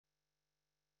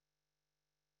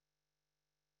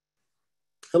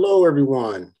Hello,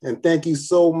 everyone, and thank you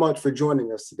so much for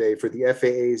joining us today for the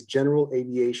FAA's General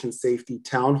Aviation Safety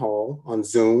Town Hall on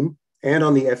Zoom and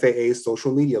on the FAA's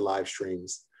social media live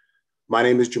streams. My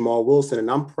name is Jamal Wilson, and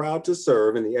I'm proud to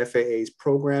serve in the FAA's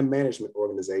Program Management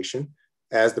Organization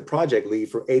as the project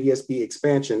lead for ADS-B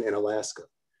expansion in Alaska.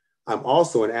 I'm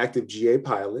also an active GA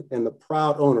pilot and the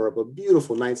proud owner of a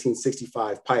beautiful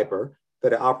 1965 Piper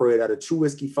that I operate out of 2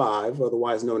 Whiskey 5,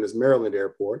 otherwise known as Maryland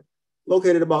Airport,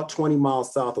 located about 20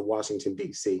 miles south of Washington,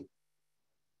 D.C.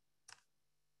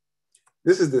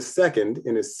 This is the second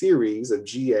in a series of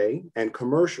GA and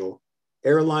commercial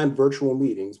airline virtual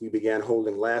meetings we began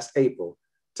holding last April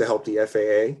to help the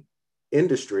FAA,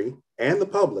 industry, and the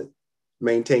public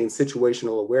maintain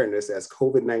situational awareness as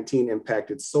COVID-19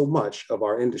 impacted so much of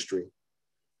our industry.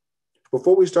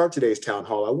 Before we start today's town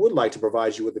hall, I would like to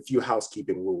provide you with a few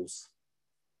housekeeping rules.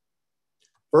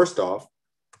 First off,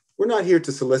 we're not here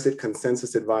to solicit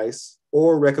consensus advice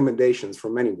or recommendations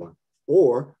from anyone,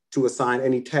 or to assign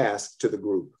any tasks to the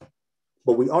group.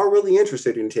 But we are really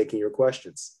interested in taking your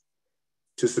questions.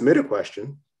 To submit a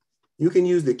question, you can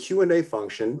use the Q&A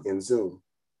function in Zoom.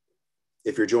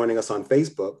 If you're joining us on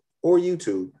Facebook or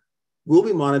YouTube, we'll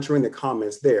be monitoring the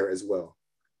comments there as well.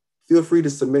 Feel free to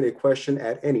submit a question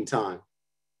at any time.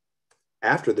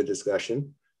 After the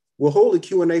discussion, we'll hold a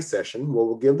Q&A session where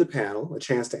we'll give the panel a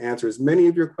chance to answer as many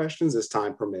of your questions as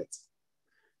time permits.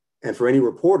 And for any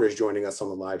reporters joining us on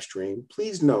the live stream,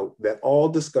 please note that all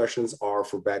discussions are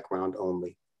for background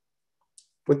only.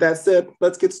 With that said,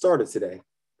 let's get started today.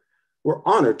 We're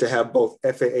honored to have both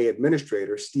FAA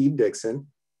Administrator Steve Dickson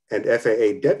and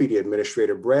FAA Deputy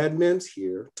Administrator Brad Mims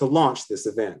here to launch this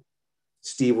event.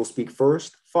 Steve will speak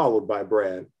first, followed by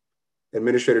Brad.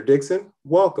 Administrator Dickson,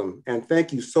 welcome, and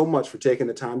thank you so much for taking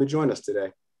the time to join us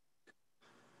today.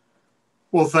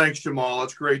 Well, thanks, Jamal.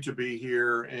 It's great to be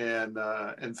here,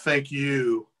 and thank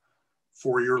you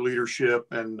for your leadership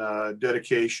and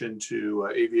dedication to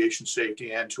aviation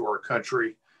safety and to our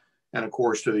country, and of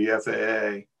course to the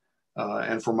FAA,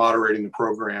 and for moderating the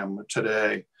program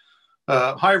today.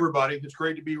 Hi, everybody. It's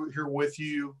great to be here with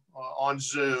you on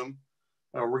Zoom.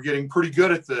 We're getting pretty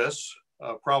good at this,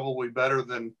 probably better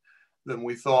than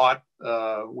we thought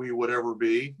we would ever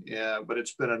be, but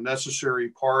it's been a necessary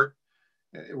part,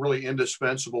 a really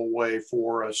indispensable way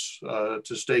for us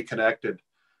to stay connected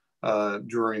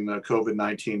during the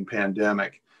COVID-19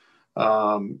 pandemic.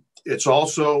 It's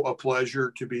also a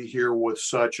pleasure to be here with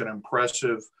such an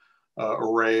impressive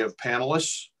array of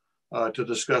panelists to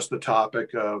discuss the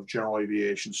topic of general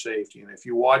aviation safety. And if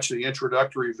you watch the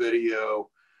introductory video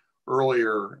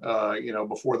earlier,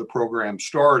 before the program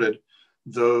started,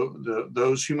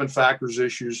 those human factors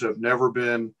issues have never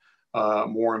been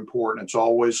more important. It's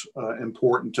always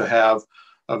important to have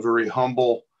a very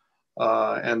humble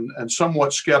and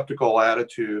somewhat skeptical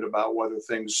attitude about whether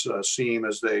things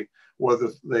whether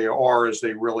they are as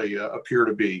they really appear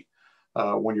to be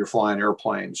when you're flying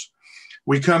airplanes.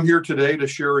 We come here today to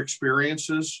share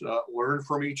experiences, learn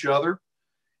from each other,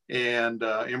 and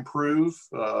improve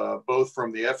both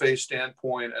from the FAA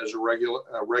standpoint as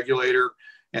a regulator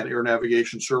and air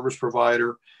navigation service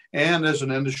provider, and as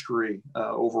an industry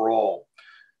overall.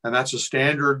 And that's a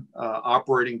standard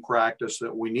operating practice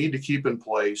that we need to keep in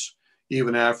place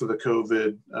even after the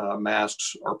COVID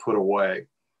masks are put away.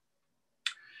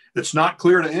 It's not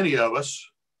clear to any of us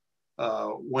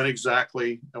when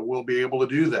exactly we'll be able to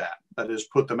do that is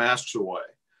put the masks away.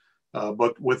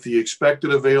 But with the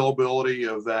expected availability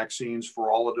of vaccines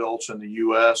for all adults in the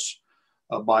US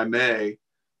by May,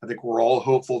 I think we're all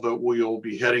hopeful that we'll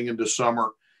be heading into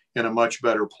summer in a much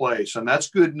better place. And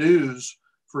that's good news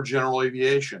for general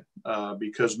aviation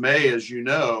because May, as you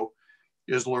know,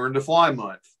 is Learn to Fly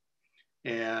Month.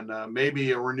 And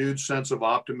maybe a renewed sense of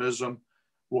optimism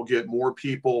will get more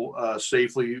people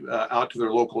safely out to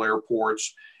their local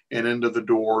airports and into the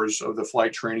doors of the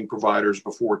flight training providers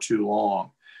before too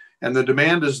long. And the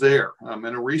demand is there. In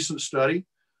a recent study,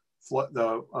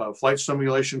 the flight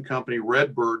simulation company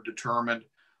Redbird determined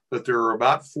that there are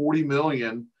about 40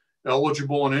 million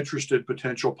eligible and interested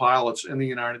potential pilots in the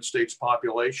United States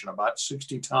population, about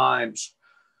 60 times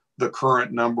the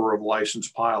current number of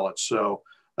licensed pilots. So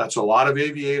that's a lot of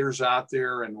aviators out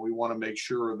there, and we want to make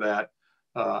sure that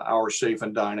our safe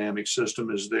and dynamic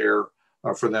system is there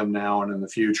for them now and in the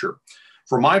future.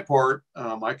 For my part,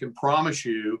 I can promise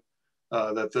you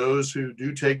that those who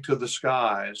do take to the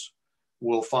skies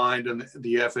will find in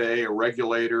the FAA a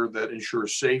regulator that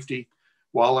ensures safety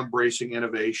while embracing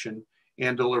innovation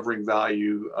and delivering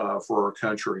value for our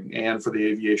country and for the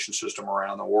aviation system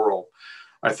around the world.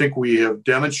 I think we have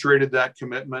demonstrated that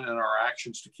commitment in our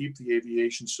actions to keep the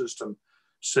aviation system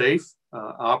safe,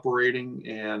 operating,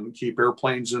 and keep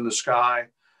airplanes in the sky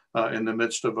in the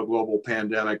midst of a global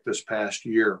pandemic this past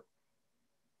year.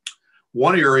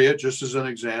 One area, just as an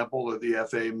example, that the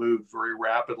FAA moved very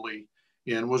rapidly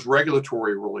in was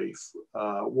regulatory relief.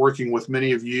 Working with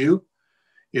many of you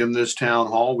in this town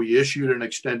hall, we issued and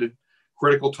extended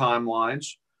critical timelines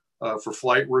for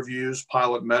flight reviews,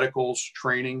 pilot medicals,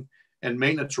 training, and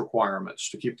maintenance requirements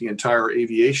to keep the entire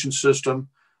aviation system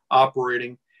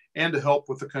operating and to help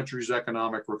with the country's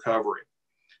economic recovery.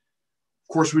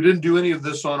 Of course, we didn't do any of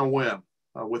this on a whim.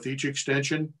 With each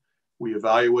extension, we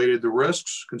evaluated the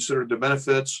risks, considered the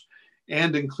benefits,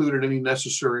 and included any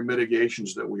necessary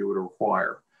mitigations that we would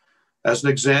require. As an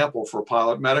example, for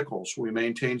pilot medicals, we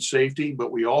maintained safety,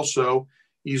 but we also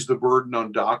eased the burden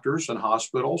on doctors and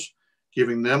hospitals,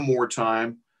 giving them more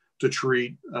time to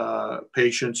treat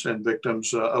patients and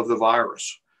victims of the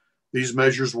virus. These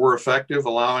measures were effective,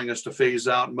 allowing us to phase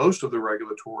out most of the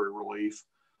regulatory relief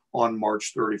on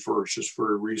March 31st, just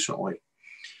very recently.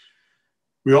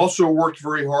 We also worked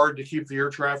very hard to keep the air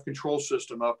traffic control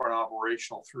system up and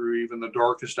operational through even the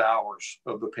darkest hours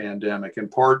of the pandemic, in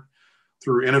part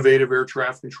through innovative air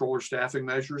traffic controller staffing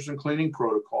measures and cleaning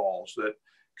protocols that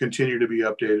continue to be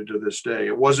updated to this day.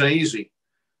 It wasn't easy,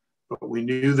 but we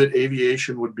knew that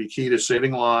aviation would be key to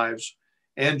saving lives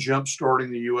and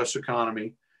jump-starting the U.S.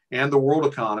 economy and the world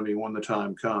economy when the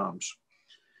time comes.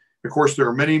 Of course, there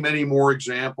are many, many more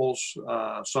examples.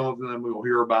 Some of them we'll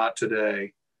hear about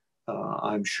today,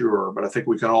 I'm sure, but I think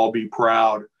we can all be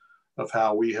proud of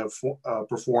how we have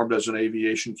performed as an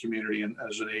aviation community and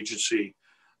as an agency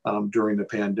during the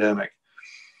pandemic.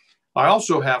 I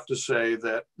also have to say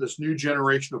that this new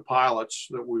generation of pilots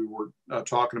that we were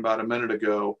talking about a minute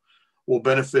ago will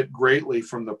benefit greatly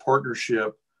from the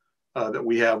partnership that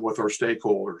we have with our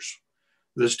stakeholders.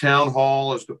 This town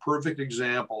hall is the perfect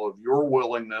example of your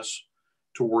willingness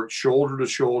to work shoulder to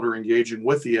shoulder, engaging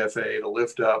with the FAA to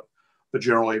lift up the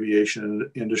general aviation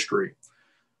industry.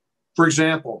 For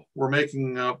example, we're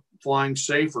making flying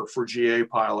safer for GA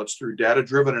pilots through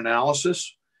data-driven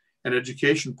analysis and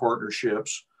education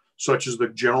partnerships, such as the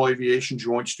General Aviation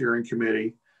Joint Steering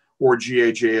Committee or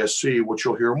GAJSC, which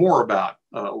you'll hear more about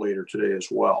later today as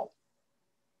well.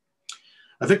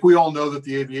 I think we all know that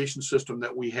the aviation system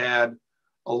that we had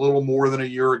a little more than a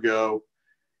year ago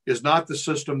is not the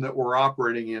system that we're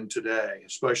operating in today,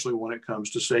 especially when it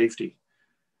comes to safety.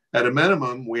 At a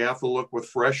minimum, we have to look with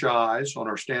fresh eyes on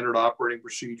our standard operating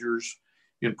procedures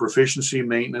in proficiency,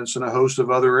 maintenance, and a host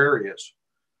of other areas.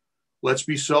 Let's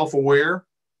be self-aware.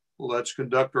 Let's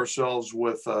conduct ourselves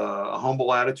with a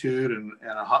humble attitude and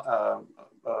a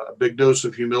big dose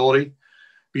of humility.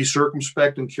 Be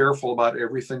circumspect and careful about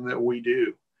everything that we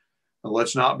do. And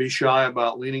let's not be shy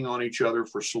about leaning on each other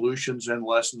for solutions and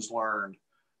lessons learned,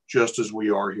 just as we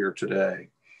are here today.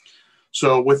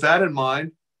 So with that in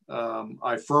mind,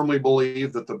 I firmly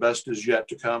believe that the best is yet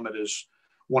to come. It is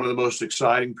one of the most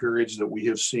exciting periods that we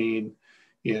have seen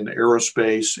in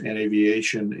aerospace and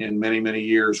aviation in many, many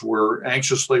years. We're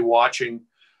anxiously watching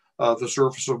the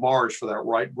surface of Mars for that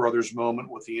Wright brothers moment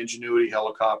with the Ingenuity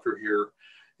helicopter here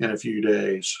in a few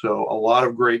days. So a lot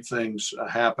of great things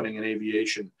happening in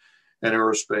aviation and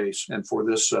aerospace and for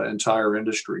this entire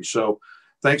industry. So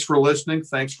thanks for listening.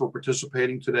 Thanks for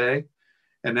participating today.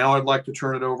 And now I'd like to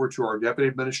turn it over to our Deputy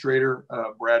Administrator,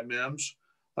 Brad Mims,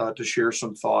 to share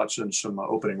some thoughts and some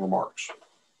opening remarks.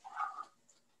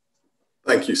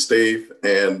 Thank you, Steve.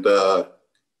 And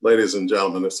ladies and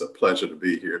gentlemen, it's a pleasure to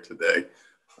be here today.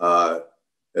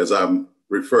 As I'm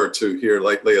referred to here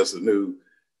lately as the new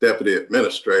Deputy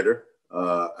Administrator,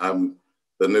 I'm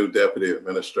the new Deputy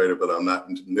Administrator, but I'm not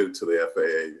new to the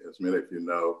FAA. As many of you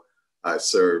know, I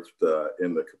served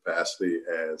in the capacity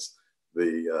as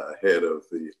the head of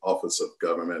the Office of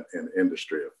Government and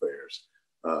Industry Affairs,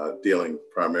 dealing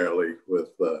primarily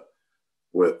with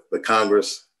the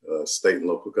Congress, state and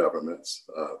local governments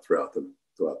throughout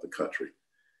the country.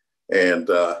 And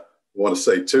I want to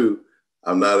say too,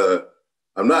 I'm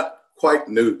not quite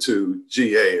new to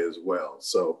GA as well.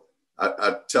 So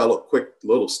I tell a quick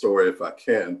little story if I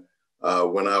can.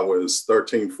 When I was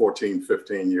 13, 14,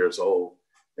 15 years old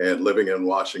and living in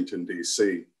Washington,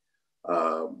 D.C.,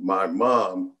 my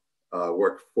mom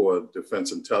worked for a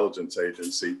Defense Intelligence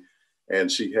Agency,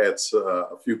 and she had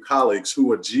a few colleagues who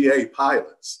were GA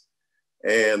pilots.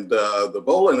 And the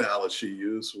bowling alley she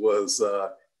used was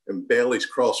in Bailey's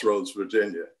Crossroads,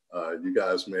 Virginia. You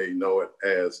guys may know it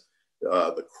as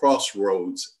the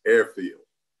Crossroads Airfield.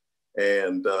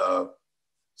 And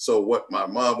so what my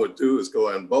mom would do is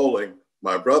go in bowling.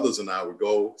 My brothers and I would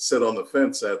go sit on the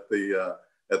fence at the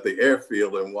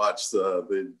airfield and watch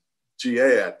the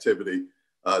GA activity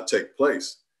take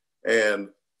place. And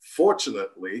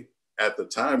fortunately, at the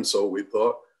time, so we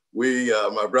thought,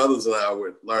 my brothers and I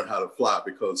would learn how to fly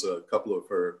because a couple of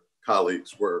her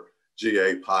colleagues were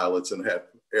GA pilots and had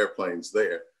airplanes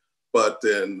there. But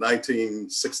in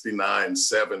 1969,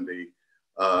 70,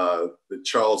 the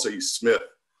Charles E. Smith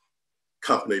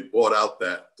company bought out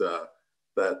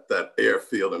that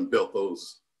airfield and built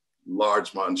those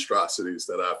large monstrosities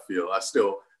that I feel. I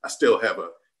still have an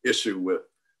issue with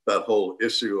that whole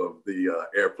issue of the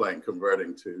airfield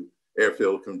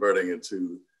converting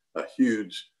into a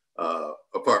huge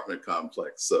apartment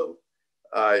complex. So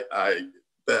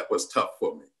that was tough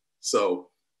for me. So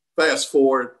fast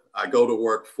forward, I go to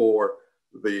work for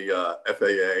the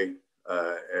FAA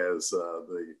as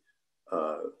the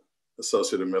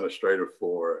Associate Administrator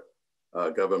for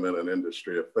Government and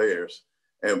Industry Affairs.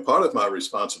 And part of my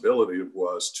responsibility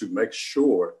was to make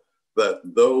sure that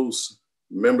those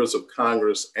members of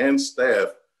Congress and staff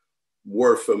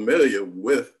were familiar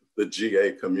with the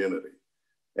GA community.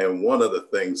 And one of the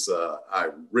things I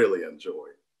really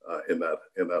enjoyed in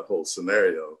that whole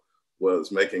scenario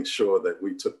was making sure that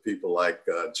we took people like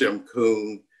Jim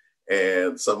Kuhn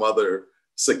and some other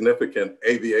significant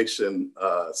aviation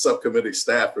subcommittee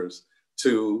staffers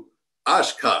to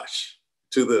Oshkosh,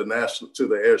 to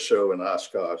the air show in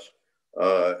Oshkosh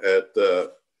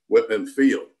at Whitman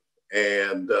Field.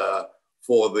 And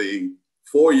for the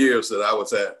 4 years that I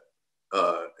was at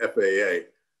FAA,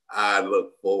 I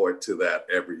look forward to that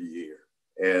every year.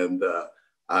 And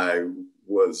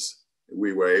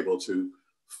we were able to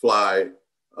fly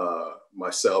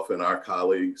myself and our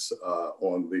colleagues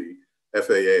on the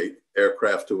FAA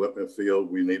aircraft to Whitman Field.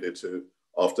 We needed to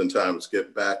oftentimes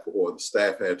get back, or the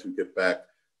staff had to get back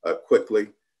quickly.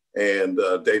 And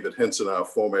David Henson, our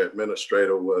former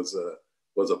administrator, was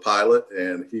a pilot,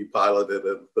 and he piloted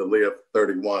the Lear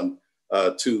 31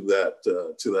 to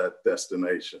that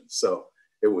destination. So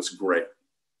it was great.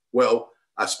 Well,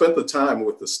 I spent the time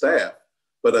with the staff,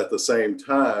 but at the same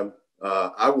time,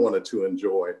 I wanted to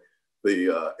enjoy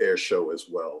the air show as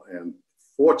well. And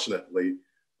fortunately,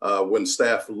 when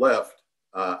staff left,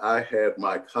 I had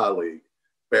my colleague,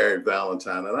 Barry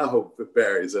Valentine, and I hope that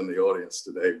Barry's in the audience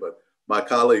today, but my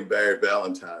colleague, Barry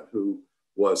Valentine, who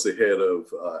was the head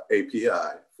of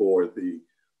API for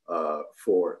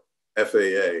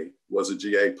FAA, was a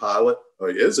GA pilot, or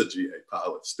is a GA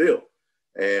pilot still.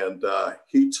 And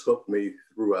he took me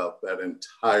throughout that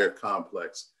entire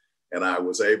complex, and I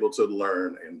was able to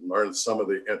learn some of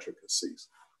the intricacies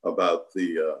about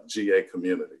the GA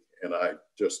community. And I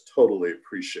just totally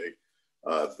appreciate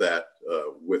that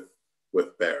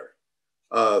with Barry.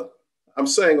 I'm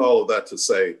saying all of that to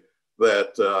say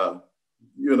that,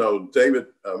 David,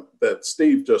 that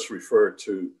Steve just referred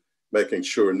to making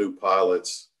sure new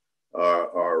pilots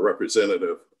are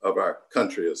representative of our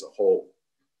country as a whole.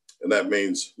 And that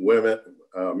means women,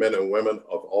 men and women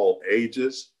of all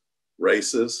ages,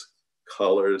 races,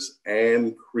 colors,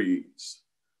 and creeds.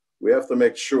 We have to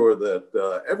make sure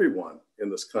that everyone in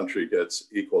this country gets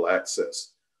equal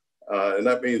access. And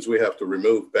that means we have to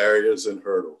remove barriers and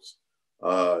hurdles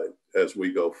as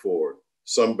we go forward.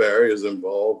 Some barriers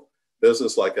involve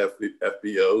business like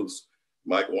FBOs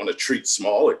might want to treat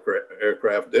small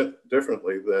aircraft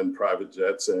differently than private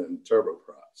jets and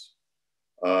turboprops.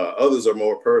 Others are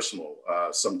more personal.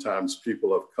 Sometimes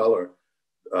people of color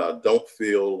don't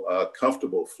feel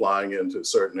comfortable flying into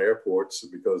certain airports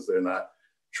because they're not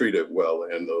treated well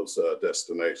in those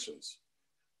destinations.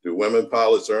 Do women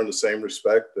pilots earn the same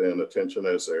respect and attention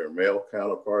as their male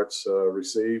counterparts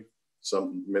receive?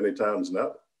 Many times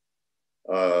no.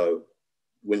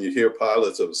 When you hear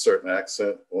pilots of a certain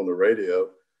accent on the radio,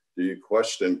 do you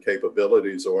question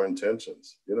capabilities or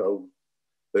intentions?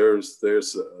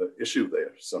 There's an issue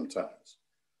there sometimes.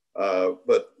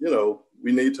 But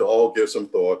we need to all give some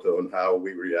thought on how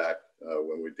we react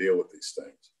when we deal with these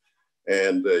things.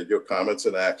 And your comments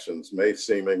and actions may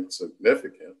seem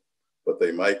insignificant, but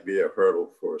they might be a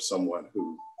hurdle for someone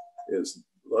who is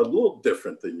a little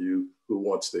different than you, who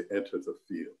wants to enter the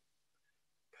field.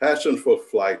 Passion for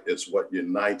flight is what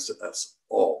unites us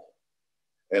all.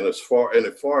 And it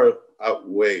far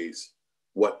outweighs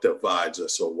what divides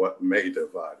us or what may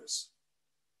divide us.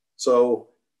 So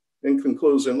in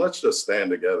conclusion, let's just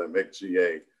stand together and make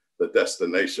GA the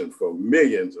destination for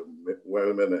millions of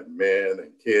women and men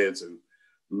and kids who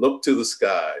look to the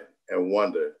sky and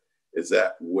wonder, is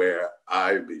that where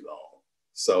I belong?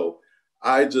 So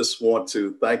I just want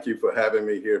to thank you for having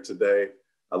me here today.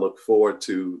 I look forward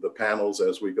to the panels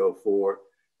as we go forward.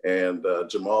 And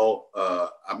Jamal,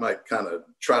 I might kind of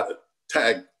try to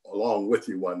tag along with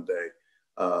you one day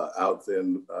out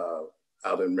in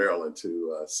out in Maryland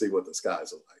to see what the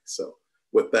skies are like. So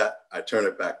with that, I turn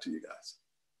it back to you guys.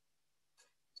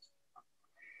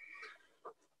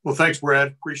 Well, thanks, Brad.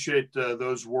 Appreciate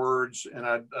those words. And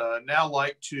I'd now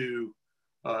like to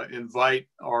invite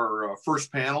our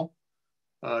first panel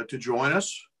to join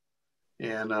us.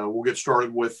 And we'll get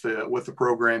started with the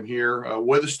program here.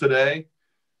 With us today,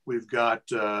 we've got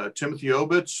Timothy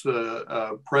Obitz,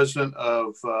 the president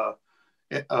of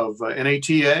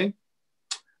NATA,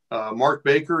 Mark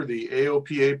Baker, the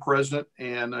AOPA president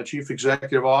and chief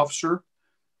executive officer,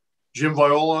 Jim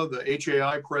Viola, the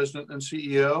HAI president and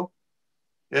CEO,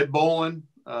 Ed Bolin,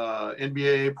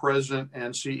 NBAA president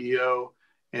and CEO,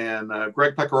 and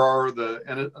Greg Pecoraro, the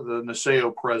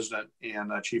NASAO president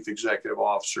and chief executive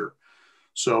officer.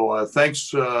 So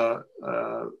thanks,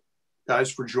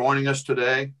 guys, for joining us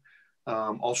today.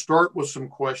 I'll start with some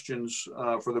questions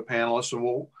for the panelists, and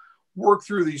we'll work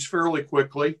through these fairly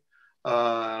quickly.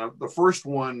 The first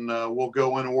one will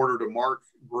go in order to Mark,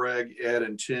 Greg, Ed,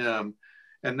 and Tim.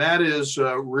 And that is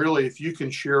really if you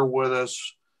can share with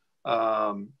us,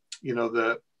 you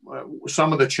know,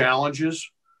 some of the challenges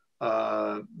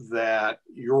that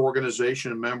your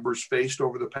organization and members faced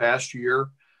over the past year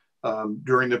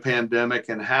during the pandemic,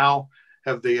 and how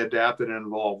have they adapted and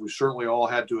evolved? We certainly all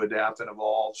had to adapt and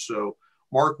evolve. So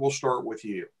Mark, we'll start with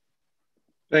you.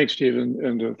 Thanks, Stephen,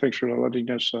 and thanks for letting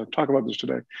us talk about this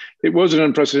today. It was an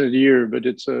unprecedented year, but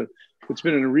it's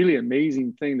been a really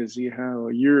amazing thing to see how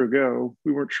a year ago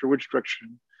we weren't sure which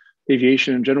direction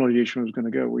aviation and general aviation was going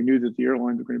to go. We knew that the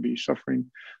airlines were going to be suffering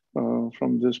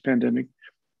from this pandemic,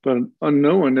 but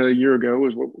unknown a year ago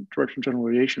was what direction general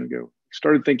aviation would go.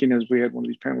 Started thinking, as we had one of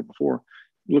these panels before,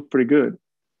 it looked pretty good.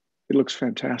 It looks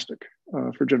fantastic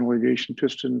for general aviation,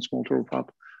 piston and small turboprop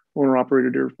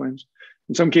owner-operated airplanes.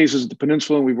 In some cases, at the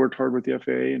peninsula, we worked hard with the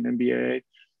FAA and NBAA.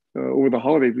 Over the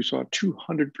holidays, we saw a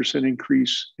 200%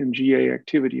 increase in GA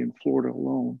activity in Florida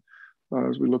alone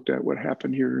as we looked at what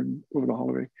happened here over the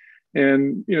holiday.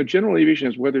 And you know, general aviation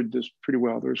has weathered this pretty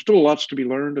well. There's still lots to be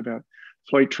learned about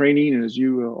flight training, and as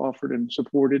you offered and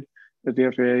supported at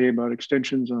the FAA about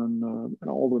extensions on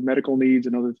all the medical needs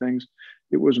and other things.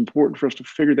 It was important for us to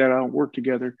figure that out and work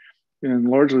together. And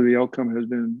largely the outcome has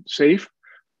been safe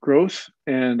growth,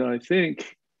 and I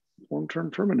think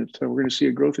long-term permanent. So we're going to see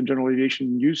a growth in general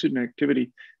aviation usage and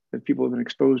activity that people have been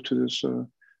exposed to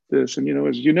this. And, you know,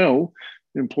 as you know,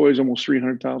 it employs almost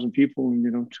 300,000 people, and, you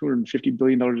know, $250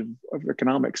 billion of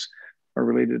economics are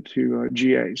related to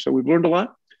GA. So we've learned a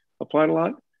lot, applied a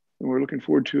lot, and we're looking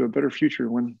forward to a better future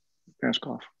when mask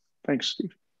off. Thanks,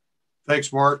 Steve.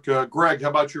 Thanks, Mark. Greg, how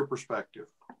about your perspective?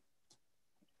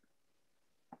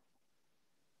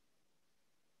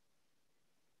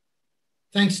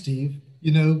 Thanks, Steve.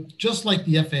 You know, just like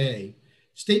the FAA,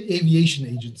 state aviation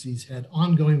agencies had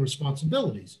ongoing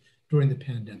responsibilities during the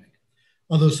pandemic.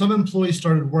 Although some employees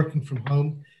started working from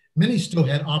home, many still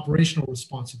had operational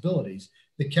responsibilities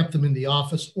that kept them in the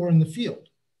office or in the field.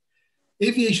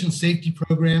 Aviation safety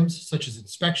programs such as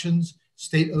inspections,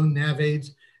 state-owned nav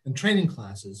aids, and training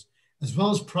classes, as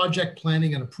well as project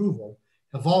planning and approval,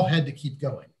 have all had to keep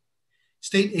going.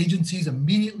 State agencies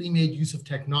immediately made use of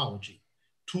technology,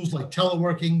 tools like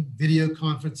teleworking, video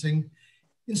conferencing,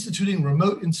 instituting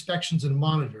remote inspections and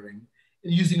monitoring,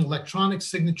 and using electronic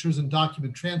signatures and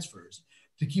document transfers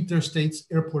to keep their state's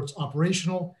airports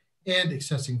operational and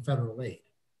accessing federal aid.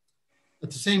 At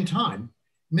the same time,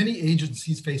 many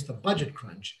agencies faced a budget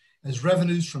crunch as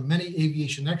revenues from many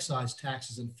aviation excise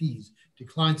taxes and fees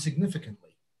declined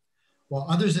significantly. While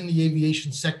others in the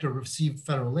aviation sector received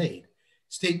federal aid,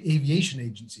 state aviation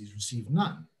agencies received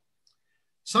none.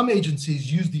 Some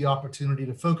agencies used the opportunity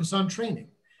to focus on training,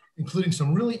 including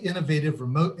some really innovative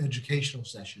remote educational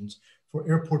sessions for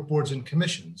airport boards and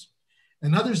commissions,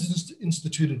 and others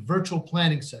instituted virtual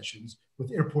planning sessions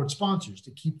with airport sponsors to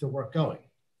keep the work going.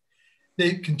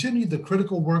 They continued the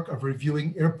critical work of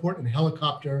reviewing airport and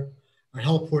heliport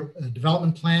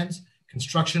development plans,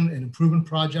 construction and improvement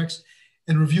projects,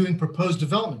 and reviewing proposed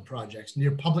development projects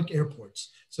near public airports,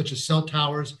 such as cell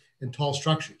towers and tall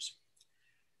structures.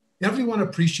 Everyone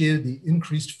appreciated the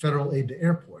increased federal aid to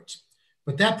airports,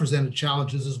 but that presented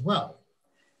challenges as well.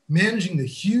 Managing the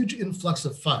huge influx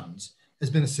of funds has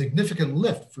been a significant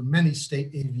lift for many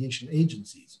state aviation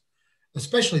agencies,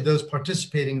 especially those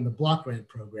participating in the block grant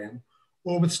program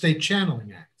or with state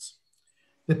channeling acts.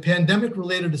 The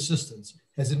pandemic-related assistance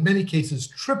has in many cases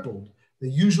tripled the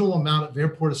usual amount of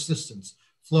airport assistance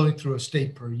flowing through a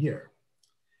state per year.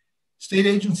 State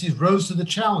agencies rose to the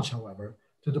challenge, however,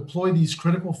 to deploy these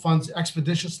critical funds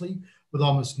expeditiously with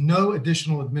almost no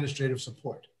additional administrative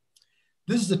support.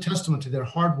 This is a testament to their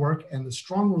hard work and the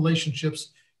strong relationships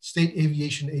state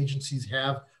aviation agencies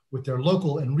have with their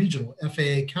local and regional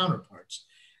FAA counterparts,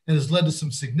 and has led to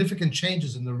some significant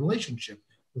changes in the relationship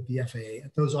with the FAA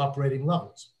at those operating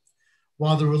levels.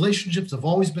 While the relationships have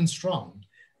always been strong,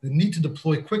 the need to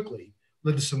deploy quickly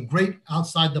led to some great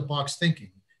outside-the-box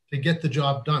thinking to get the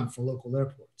job done for local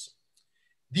airports.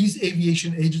 These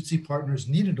aviation agency partners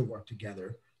needed to work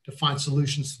together to find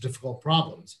solutions to difficult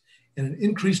problems, and an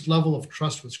increased level of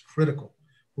trust was critical.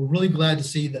 We're really glad to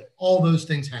see that all those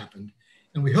things happened,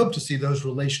 and we hope to see those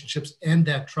relationships and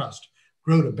that trust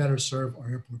grow to better serve our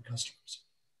airport customers.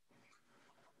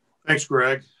 Thanks,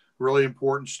 Greg. Really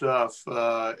important stuff.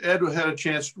 Ed had a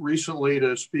chance recently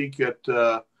to speak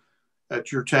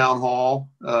at your town hall,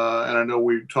 and I know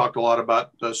we talked a lot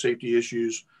about safety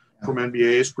issues from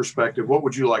NBA's perspective. What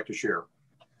would you like to share?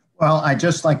 Well, I'd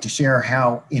just like to share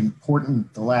how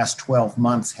important the last 12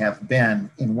 months have been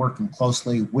in working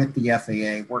closely with the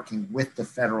FAA, working with the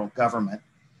federal government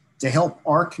to help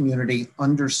our community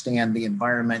understand the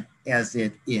environment as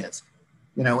it is.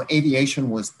 You know, aviation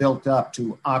was built up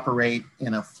to operate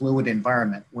in a fluid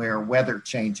environment where weather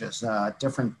changes,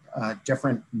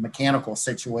 different mechanical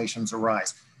situations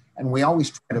arise. And we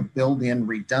always try to build in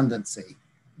redundancy,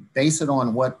 base it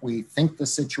on what we think the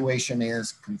situation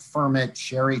is, confirm it,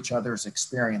 share each other's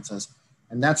experiences.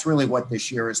 And that's really what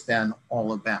this year has been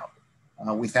all about.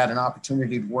 We've had an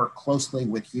opportunity to work closely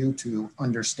with you to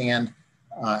understand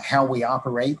how we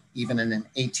operate, even in an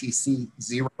ATC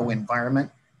 0 environment.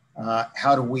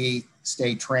 How do we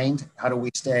stay trained? How do we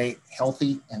stay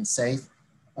healthy and safe?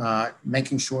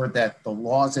 Making sure that the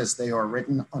laws as they are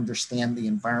written understand the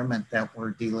environment that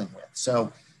we're dealing with.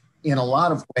 So in a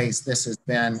lot of ways, this has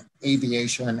been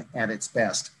aviation at its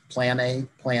best. Plan A,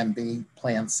 Plan B,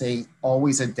 Plan C,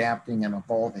 always adapting and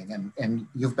evolving. And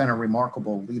you've been a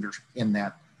remarkable leader in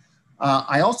that.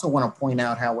 I also want to point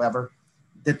out, however,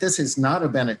 that this has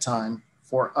not been a time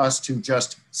for us to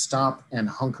just stop and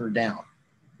hunker down.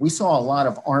 We saw a lot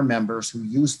of our members who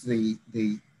used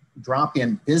the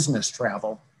drop-in business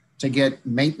travel to get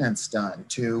maintenance done,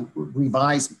 to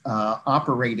revise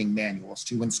operating manuals,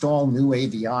 to install new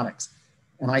avionics.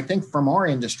 And I think from our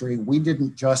industry, we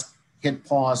didn't just hit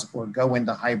pause or go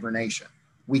into hibernation.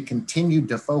 We continued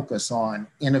to focus on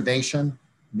innovation,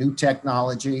 new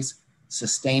technologies,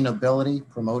 sustainability,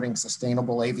 promoting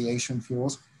sustainable aviation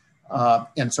fuels,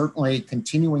 and certainly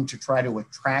continuing to try to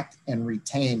attract and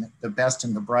retain the best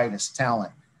and the brightest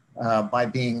talent by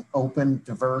being open,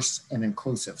 diverse, and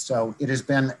inclusive. So it has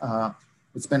been,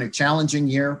 it's been a challenging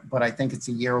year, but I think it's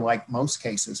a year like most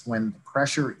cases when the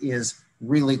pressure is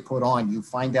really put on, you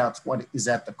find out what is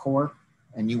at the core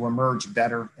and you emerge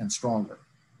better and stronger.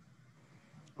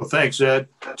 Well, thanks, Ed.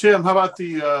 Tim, how about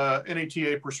the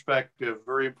NATA perspective?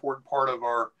 Very important part of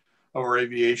our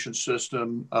aviation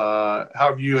system. How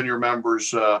have you and your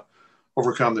members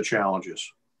overcome the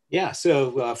challenges? Yeah,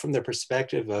 so from the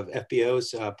perspective of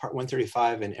FBOs, Part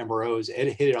 135 and MROs, Ed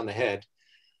hit it on the head.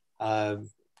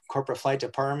 Corporate flight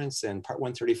departments and Part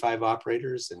 135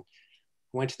 operators, and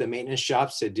went to the maintenance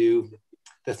shops to do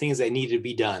the things that needed to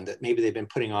be done that maybe they've been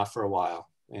putting off for a while.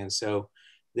 And so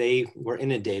they were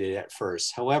inundated at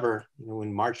first. However,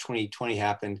 when March 2020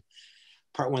 happened,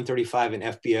 Part 135 and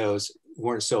FBOs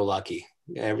weren't so lucky.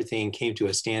 Everything came to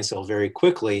a standstill very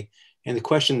quickly. And the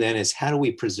question then is, how do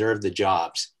we preserve the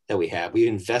jobs that we have? We've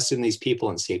invested in these people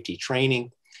in safety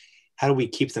training. How do we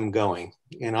keep them going?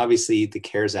 And obviously the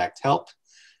CARES Act helped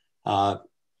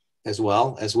as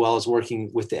well as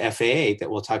working with the FAA that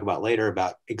we'll talk about later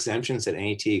about exemptions that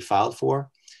NATA filed for.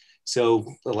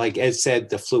 So like Ed said,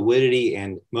 the fluidity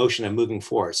and motion of moving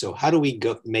forward. So how do we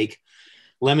make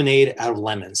lemonade out of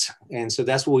lemons? And so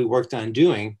that's what we worked on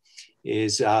doing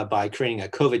is by creating a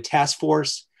COVID task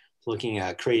force, looking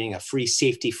at creating a free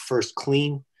safety first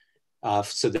clean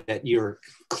so that you're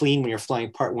clean when you're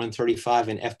flying Part 135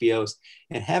 and FBOs,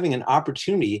 and having an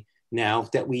opportunity now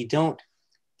that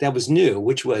that was new,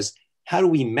 which was how do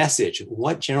we message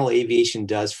what general aviation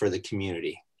does for the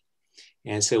community?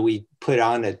 And so we put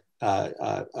on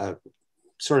a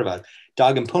sort of a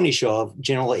dog and pony show of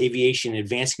general aviation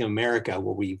advancing America,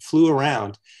 where we flew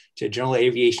around to general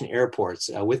aviation airports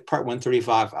with Part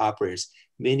 135 operators,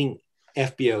 meeting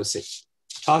FBOs,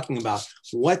 talking about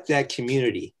what that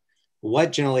community,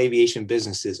 what general aviation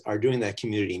businesses are doing in that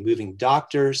community, moving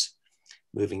doctors,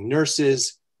 moving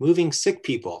nurses, moving sick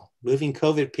people, moving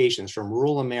COVID patients from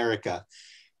rural America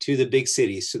to the big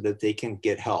cities so that they can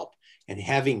get help, and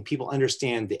having people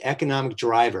understand the economic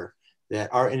driver that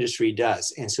our industry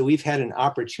does. And so we've had an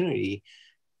opportunity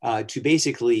to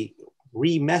basically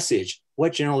re-message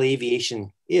what general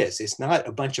aviation is. It's not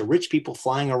a bunch of rich people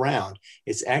flying around.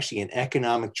 It's actually an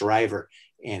economic driver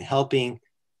and helping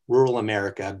rural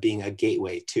America being a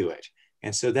gateway to it.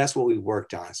 And so that's what we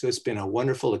worked on. So it's been a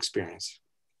wonderful experience.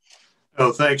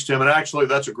 Oh, thanks, Tim. And actually,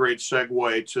 that's a great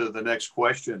segue to the next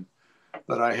question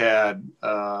that I had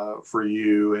for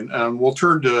you. And we'll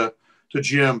turn to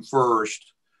Jim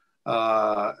first.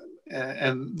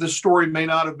 And this story may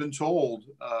not have been told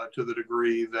to the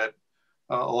degree that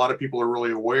a lot of people are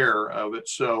really aware of it.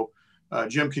 So,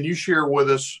 Jim, can you share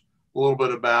with us a little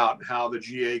bit about how the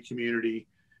GA community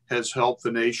has helped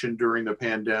the nation during the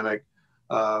pandemic?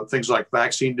 Things like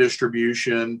vaccine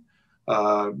distribution,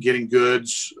 getting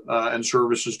goods and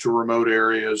services to remote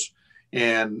areas.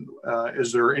 And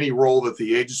is there any role that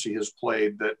the agency has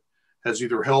played that has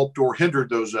either helped or hindered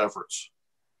those efforts?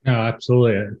 No,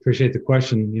 absolutely. I appreciate the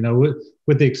question. You know,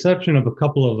 with the exception of a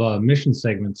couple of mission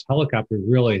segments, helicopters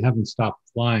really haven't stopped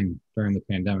flying during the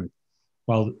pandemic.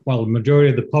 While the majority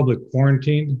of the public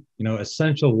quarantined, you know,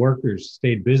 essential workers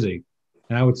stayed busy.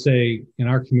 And I would say in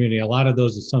our community, a lot of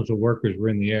those essential workers were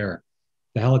in the air.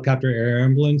 The helicopter air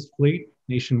ambulance fleet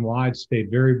nationwide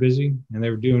stayed very busy, and they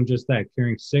were doing just that,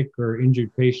 carrying sick or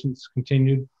injured patients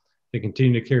continued. They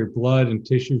continued to carry blood and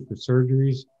tissues for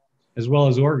surgeries, as well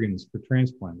as organs for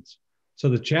transplants. So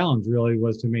the challenge really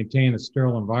was to maintain a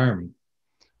sterile environment.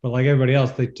 But like everybody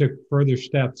else, they took further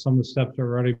steps, some of the steps I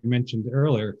already mentioned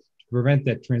earlier, to prevent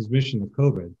that transmission of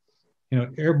COVID. You know,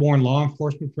 airborne law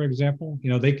enforcement, for example, you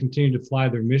know, they continued to fly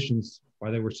their missions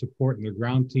while they were supporting their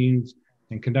ground teams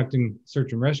and conducting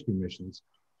search and rescue missions.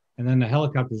 And then the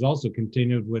helicopters also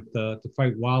continued with to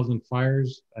fight wildland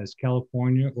fires as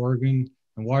California, Oregon,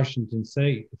 and Washington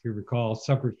State, if you recall,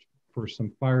 suffered for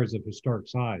some fires of historic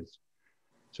size.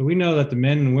 So we know that the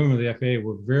men and women of the FAA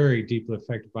were very deeply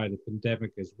affected by the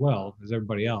pandemic as well as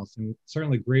everybody else. And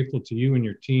certainly grateful to you and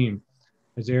your team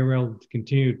as they were able to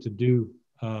continue to do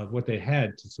what they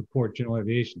had to support general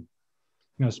aviation.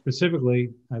 You know,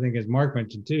 specifically, I think as Mark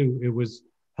mentioned too, it was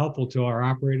helpful to our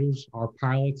operators, our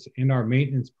pilots, and our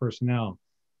maintenance personnel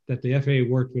that the FAA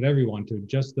worked with everyone to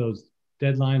adjust those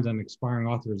deadlines on expiring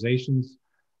authorizations,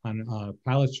 on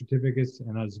pilot certificates,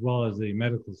 and as well as the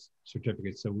medical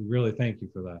certificates. So we really thank you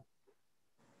for that.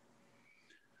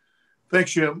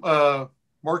 Thanks, Jim.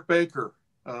 Mark Baker,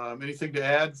 anything to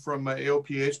add from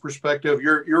AOPA's perspective?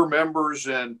 Your members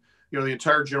and the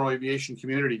entire general aviation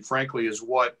community, frankly, is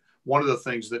one of the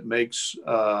things that makes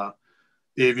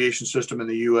the aviation system in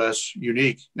the U.S.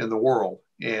 unique in the world,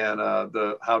 and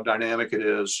how dynamic it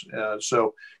is.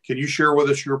 So can you share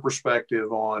with us your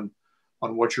perspective on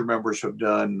what your members have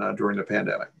done during the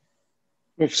pandemic?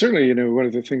 Well, certainly, one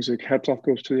of the things that hats off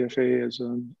goes to the FAA is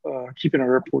keeping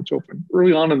our airports open.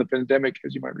 Early on in the pandemic,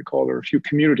 as you might recall, there were a few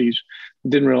communities that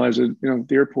didn't realize that,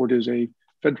 the airport is a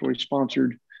federally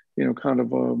sponsored, kind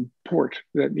of port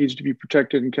that needs to be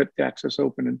protected and kept access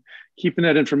open, and keeping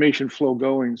that information flow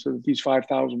going so that these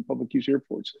 5,000 public use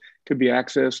airports could be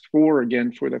accessed for the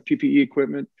PPE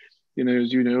equipment.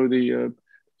 As you know, the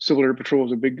Civil Air Patrol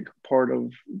is a big part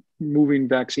of moving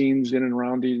vaccines in and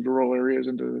around these rural areas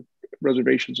into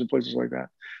reservations and places like that.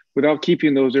 Without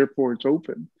keeping those airports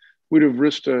open, we'd have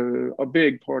risked a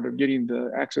big part of getting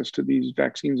the access to these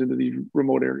vaccines into these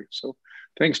remote areas. So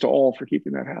thanks to all for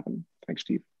keeping that happening. Thanks,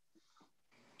 Steve.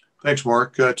 Thanks,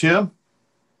 Mark. Tim?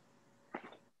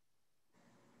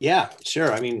 Yeah,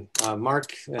 sure. I mean,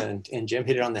 Mark and Jim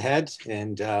hit it on the head,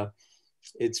 and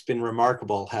it's been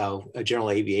remarkable how general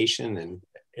aviation and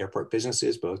airport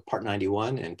businesses, both Part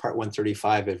 91 and Part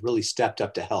 135, have really stepped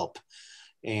up to help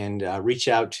and reach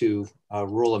out to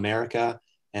rural America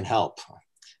and help.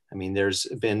 I mean, there's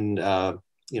been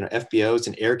FBOs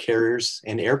and air carriers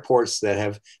and airports that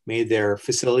have made their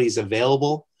facilities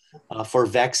available for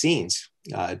vaccines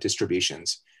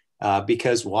distributions.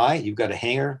 Because why? You've got a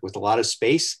hangar with a lot of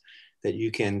space that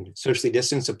you can socially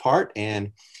distance apart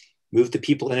and move the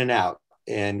people in and out.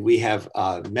 And we have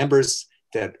members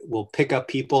that will pick up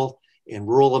people in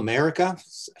rural America,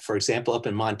 for example, up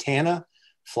in Montana,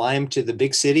 fly them to the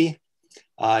big city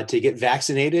to get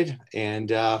vaccinated, and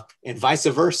vice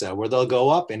versa, where they'll go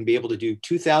up and be able to do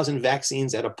 2,000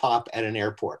 vaccines at a pop at an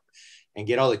airport and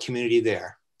get all the community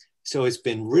there. So it's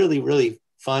been really, really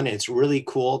fun. And it's really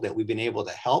cool that we've been able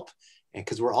to help, and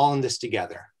because we're all in this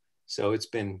together. So it's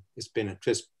been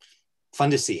just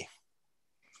fun to see.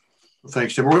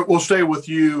 Thanks, Tim. We'll stay with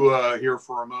you here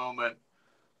for a moment,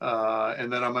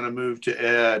 and then I'm going to move to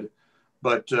Ed.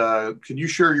 But can you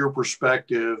share your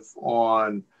perspective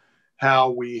on how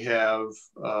we have,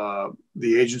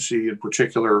 the agency in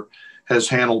particular, has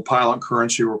handled pilot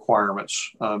currency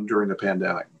requirements during the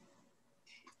pandemic?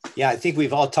 Yeah, I think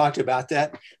we've all talked about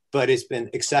that, but it's been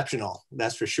exceptional,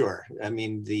 that's for sure. I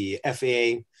mean, the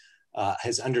FAA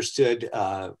has understood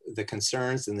the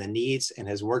concerns and the needs and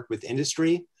has worked with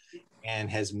industry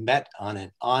and has met on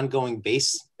an ongoing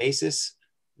basis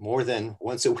more than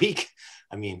once a week,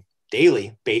 I mean,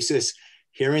 daily basis,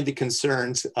 hearing the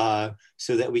concerns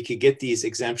so that we could get these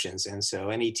exemptions. And so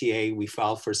NETA, we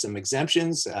filed for some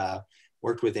exemptions,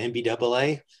 worked with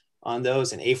NBAA on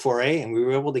those and A4A, and we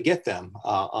were able to get them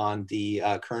on the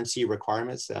currency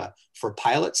requirements for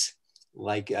pilots,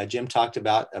 like Jim talked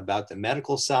about the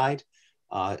medical side.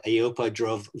 AOPA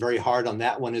drove very hard on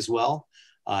that one as well.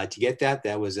 To get that,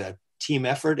 that was a team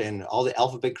effort, and all the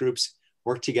alphabet groups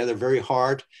worked together very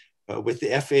hard with the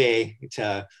FAA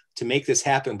to make this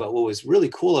happen. But what was really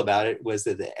cool about it was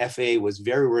that the FAA was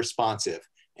very responsive,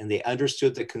 and they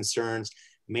understood the concerns,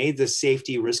 made the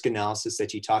safety risk analysis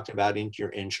that you talked about in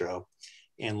your intro,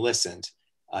 and listened.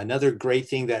 Another great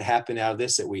thing that happened out of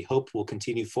this that we hope will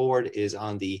continue forward is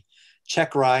on the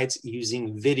check rides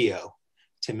using video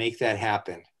to make that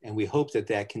happen. And we hope that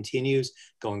that continues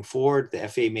going forward. The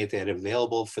FAA made that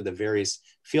available for the various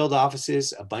field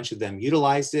offices. A bunch of them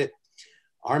utilized it.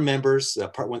 Our members,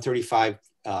 Part 135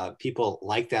 people,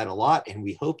 like that a lot, and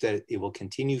we hope that it will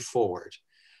continue forward.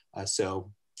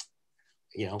 So,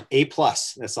 you know, A+,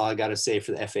 that's all I got to say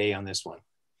for the FAA on this one.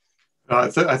 I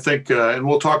think, and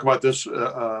we'll talk about this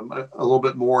a little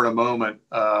bit more in a moment,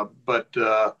 but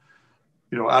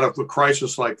you know, out of a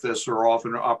crisis like this, there are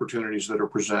often opportunities that are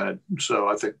presented. So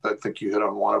I think you hit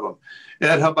on one of them.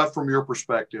 Ed, how about from your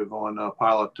perspective on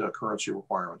pilot currency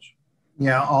requirements?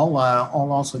 Yeah, I'll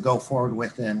also go forward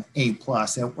with an A+.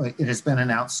 It has been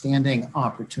an outstanding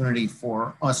opportunity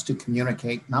for us to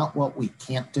communicate not what we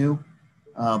can't do,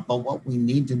 but what we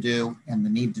need to do and the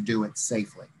need to do it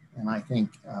safely. And I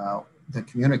think the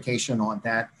communication on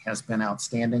that has been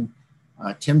outstanding.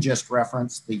 Tim just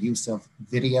referenced the use of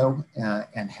video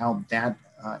and how that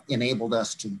enabled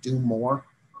us to do more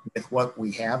with what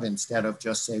we have instead of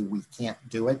just say we can't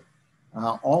do it.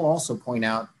 I'll also point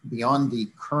out beyond the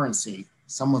currency,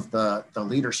 some of the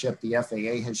leadership the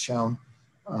FAA has shown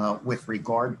with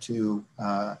regard to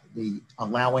the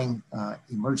allowing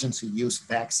emergency use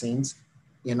vaccines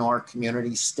in our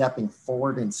community, stepping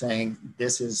forward and saying,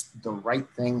 this is the right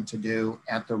thing to do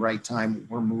at the right time,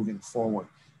 we're moving forward.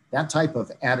 That type of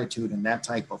attitude and that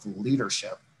type of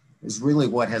leadership is really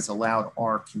what has allowed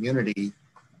our community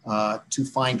to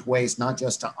find ways not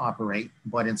just to operate,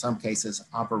 but in some cases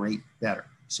operate better.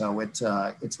 So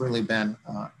it's really been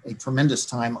a tremendous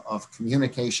time of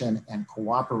communication and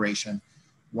cooperation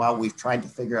while we've tried to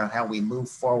figure out how we move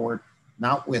forward,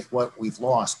 not with what we've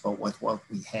lost, but with what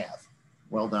we have.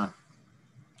 Well done.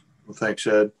 Well, thanks,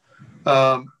 Ed.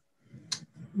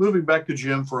 Moving back to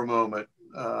Jim for a moment.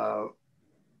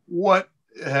 What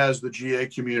has the GA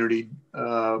community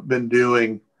been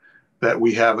doing that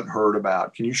we haven't heard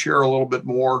about? Can you share a little bit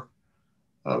more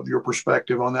of your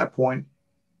perspective on that point?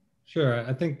 Sure.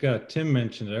 I think Tim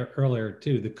mentioned it earlier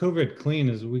too. The COVID Clean,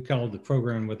 as we called the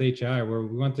program with HI, where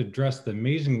we want to address the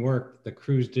amazing work the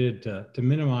crews did to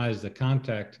minimize the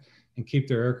contact and keep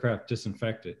their aircraft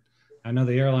disinfected. I know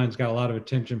the airlines got a lot of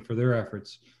attention for their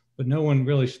efforts, but no one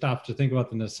really stops to think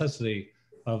about the necessity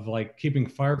of like keeping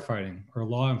firefighting or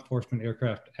law enforcement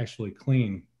aircraft actually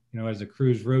clean, you know, as the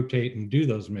crews rotate and do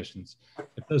those missions.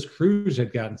 If those crews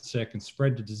had gotten sick and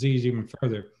spread the disease even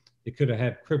further, it could have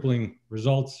had crippling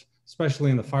results,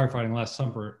 especially in the firefighting last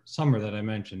summer that I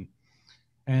mentioned.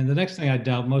 And the next thing I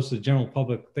doubt most of the general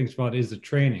public thinks about is the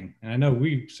training. And I know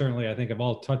we certainly, I think, have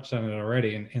all touched on it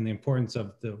already and the importance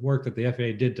of the work that the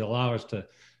FAA did to allow us to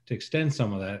extend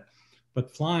some of that.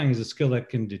 But flying is a skill that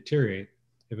can deteriorate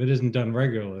if it isn't done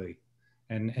regularly.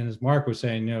 And as Mark was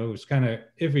saying, you know, it was kind of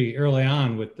iffy early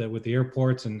on with the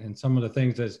airports and some of the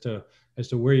things as to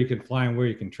where you can fly and where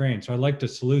you can train. So I'd like to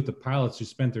salute the pilots who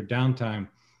spent their downtime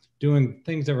doing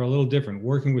things that were a little different,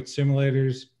 working with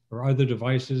simulators or other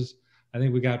devices. I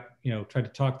think we got, you know, tried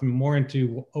to talk them more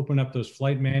into open up those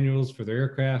flight manuals for their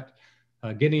aircraft,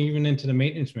 getting even into the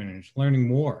maintenance manuals, learning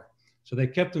more. So they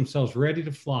kept themselves ready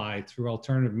to fly through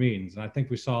alternative means. And I think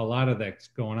we saw a lot of that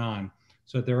going on,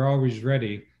 so that they're always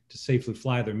ready to safely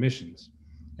fly their missions.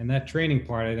 And that training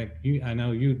part, I think, I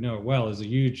know you know it well, is a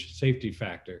huge safety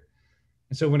factor.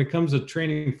 And so when it comes to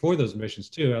training for those missions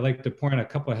too, I like to point out a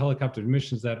couple of helicopter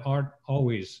missions that aren't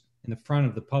always in the front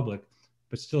of the public,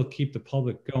 but still keep the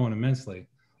public going immensely.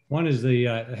 One is the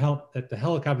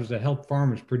helicopters that help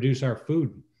farmers produce our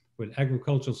food with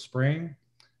agricultural spraying.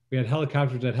 We had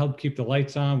helicopters that helped keep the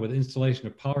lights on with installation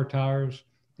of power towers,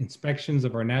 inspections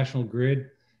of our national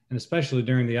grid, and especially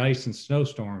during the ice and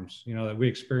snowstorms, you know, that we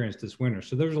experienced this winter.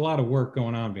 So there's a lot of work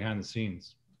going on behind the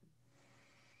scenes.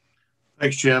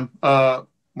 Thanks, Jim.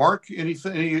 Mark, any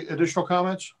additional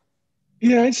comments?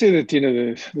 Yeah, I'd say that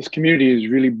this community is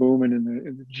really booming in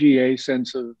the GA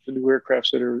sense of the new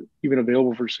aircrafts that are even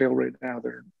available for sale right now.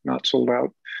 They're not sold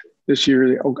out this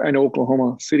year. I know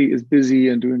Oklahoma City is busy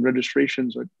and doing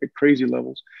registrations at crazy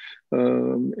levels,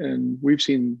 and we've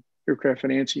seen aircraft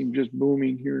financing just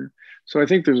booming here. So I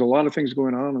think there's a lot of things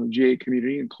going on in the GA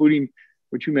community, including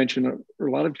what you mentioned. A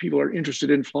lot of people are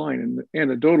interested in flying, and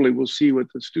anecdotally, we'll see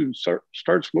what the student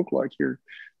starts look like here.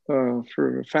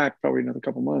 For a fact, probably another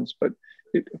couple months, but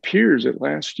it appears that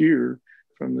last year,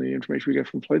 from the information we got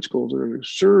from flight schools, there was a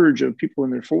surge of people in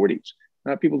their 40s,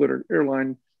 not people that are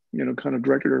airline, kind of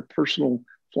directed or personal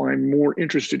flying, more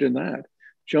interested in that,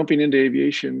 jumping into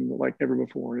aviation like never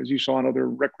before. As you saw in other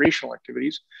recreational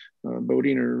activities,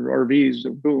 boating or RVs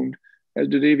have boomed, as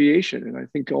did aviation. And I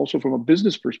think also from a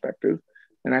business perspective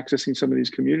and accessing some of these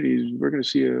communities, we're going to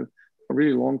see a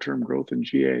really long-term growth in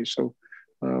GA. So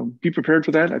be prepared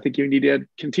for that. I think you need to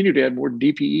continue to add more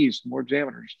DPEs, more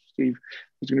examiners, Steve.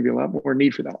 There's going to be a lot more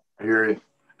need for that. I hear you.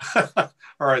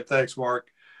 All right. Thanks, Mark.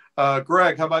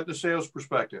 Greg, how about the sales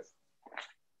perspective?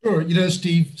 Sure.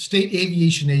 Steve, state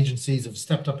aviation agencies have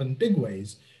stepped up in big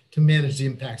ways to manage the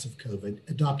impacts of COVID,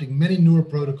 adopting many newer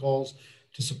protocols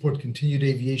to support continued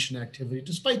aviation activity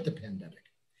despite the pandemic.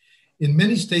 In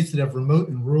many states that have remote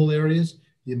and rural areas,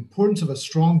 the importance of a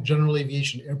strong general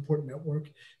aviation airport network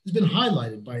has been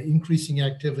highlighted by increasing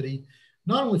activity,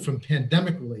 not only from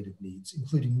pandemic-related needs,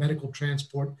 including medical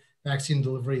transport, vaccine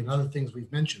delivery, and other things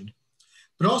we've mentioned,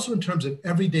 but also in terms of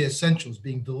everyday essentials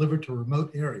being delivered to remote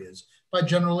areas by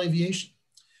general aviation.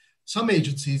 Some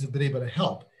agencies have been able to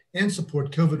help and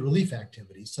support COVID relief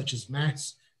activities, such as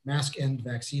mask and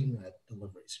vaccine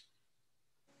deliveries.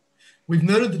 We've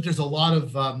noted that there's a lot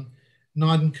of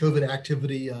non-COVID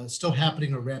activity still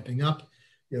happening or ramping up.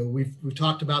 We've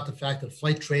talked about the fact that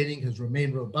flight training has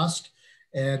remained robust.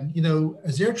 And,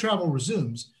 as air travel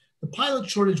resumes, the pilot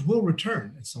shortage will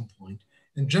return at some point,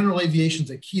 and general aviation is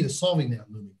a key to solving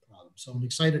that looming problem. So I'm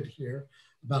excited to hear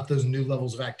about those new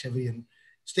levels of activity, and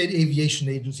state aviation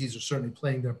agencies are certainly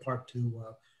playing their part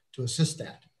to assist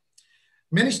that.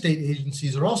 Many state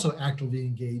agencies are also actively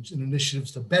engaged in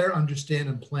initiatives to better understand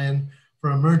and plan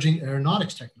for emerging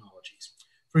aeronautics technologies.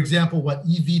 For example, what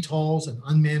eVTOLs and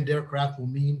unmanned aircraft will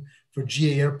mean for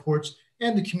GA airports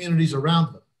and the communities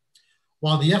around them.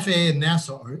 While the FAA and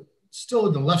NASA are still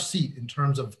in the left seat in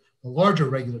terms of the larger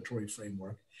regulatory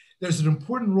framework, there's an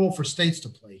important role for states to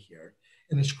play here,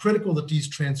 and it's critical that these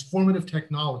transformative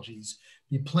technologies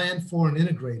be planned for and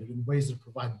integrated in ways that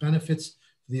provide benefits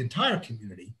for the entire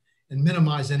community and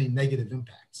minimize any negative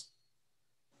impacts.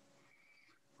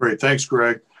 Great, thanks,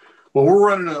 Greg. Well, we're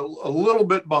running a little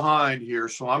bit behind here,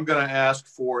 so I'm going to ask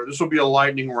for, this will be a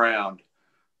lightning round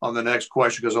on the next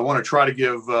question, because I want to try to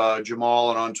give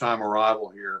Jamal an on-time arrival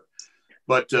here.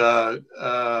 But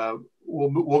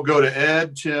we'll go to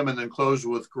Ed, Tim, and then close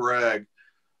with Greg.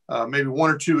 Maybe one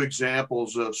or two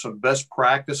examples of some best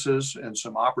practices and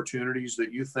some opportunities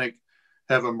that you think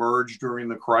have emerged during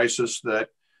the crisis that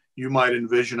you might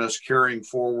envision us carrying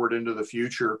forward into the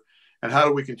future. And how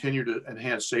do we continue to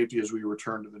enhance safety as we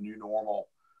return to the new normal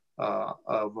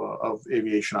of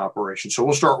aviation operations? So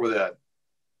we'll start with Ed.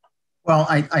 Well,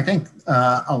 I think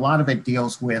a lot of it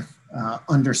deals with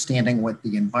understanding what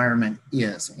the environment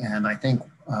is. And I think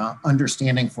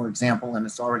understanding, for example, and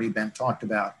it's already been talked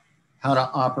about, how to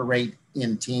operate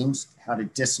in teams, how to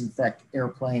disinfect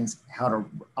airplanes, how to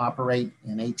operate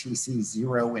in ATC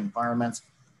 0 environments.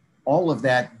 All of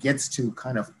that gets to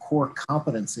kind of core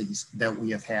competencies that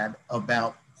we have had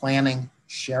about planning,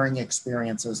 sharing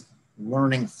experiences,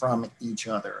 learning from each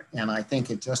other. And I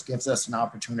think it just gives us an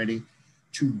opportunity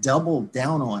to double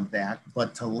down on that,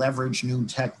 but to leverage new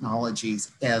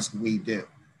technologies as we do.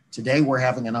 Today, we're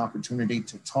having an opportunity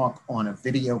to talk on a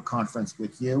video conference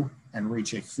with you and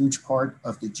reach a huge part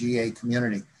of the GA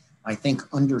community. I think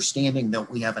understanding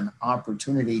that we have an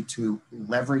opportunity to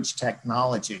leverage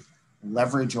technology,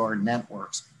 leverage our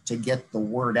networks to get the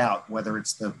word out, whether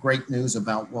it's the great news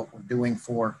about what we're doing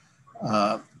for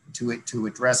to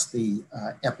address the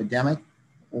epidemic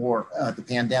or the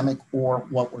pandemic, or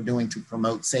what we're doing to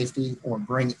promote safety or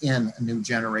bring in a new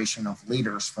generation of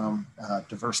leaders from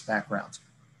diverse backgrounds.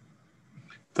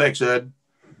 Thanks, Ed.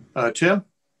 Tim?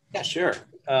 Yeah, sure.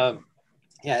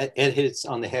 Yeah, Ed hits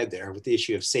on the head there with the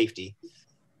issue of safety.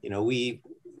 We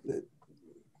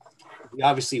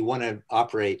obviously want to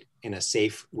operate in a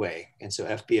safe way. And so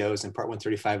FBOs and Part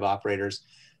 135 operators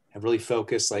have really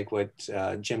focused, like what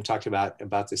Jim talked about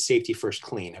the safety first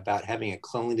clean, about having a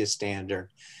cleanliness standard,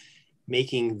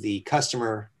 making the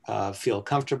customer feel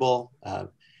comfortable,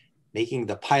 making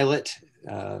the pilot,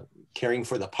 caring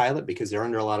for the pilot because they're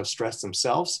under a lot of stress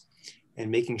themselves, and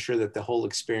making sure that the whole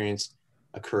experience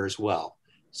occurs well.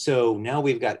 So now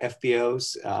we've got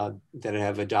FBOs that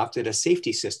have adopted a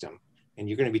safety system, and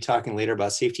you're going to be talking later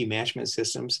about safety management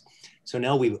systems. So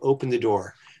now we've opened the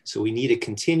door. So we need to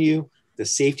continue the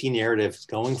safety narrative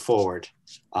going forward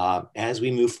as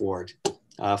we move forward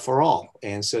for all.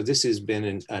 And so this has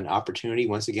been an opportunity,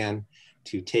 once again,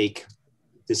 to take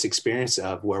this experience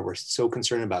of where we're so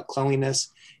concerned about cleanliness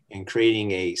and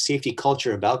creating a safety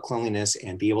culture about cleanliness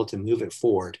and be able to move it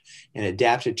forward and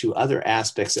adapt it to other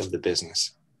aspects of the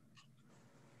business.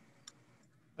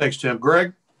 Thanks, Tim.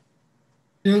 Greg?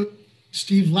 You know,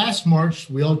 Steve, last March,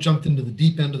 we all jumped into the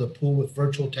deep end of the pool with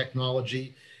virtual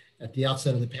technology at the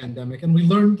outset of the pandemic. And we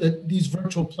learned that these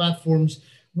virtual platforms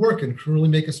work and can really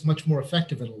make us much more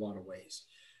effective in a lot of ways.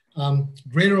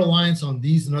 Greater reliance on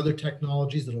these and other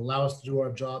technologies that allow us to do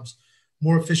our jobs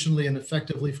more efficiently and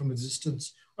effectively from a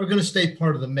distance are going to stay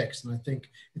part of the mix. And I think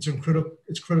it's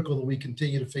critical that we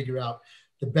continue to figure out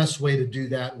the best way to do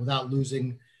that without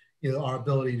losing, our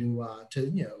ability to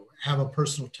have a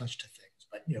personal touch to things.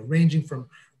 But ranging from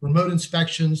remote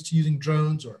inspections to using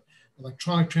drones or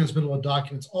electronic transmittal of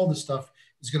documents, all this stuff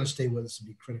is going to stay with us and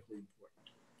be critically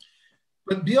important.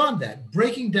 But beyond that,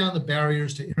 breaking down the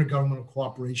barriers to intergovernmental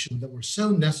cooperation that were so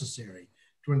necessary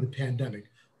during the pandemic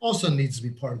also needs to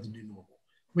be part of the new normal.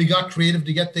 We got creative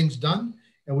to get things done,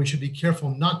 and we should be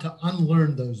careful not to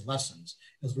unlearn those lessons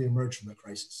as we emerge from the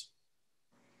crisis.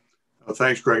 Oh,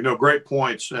 thanks, Greg. No, great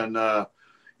points. And,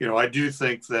 I do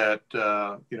think that,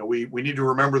 we need to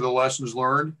remember the lessons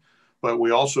learned, but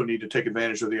we also need to take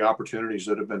advantage of the opportunities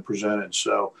that have been presented.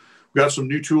 So we've got some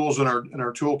new tools in our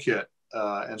toolkit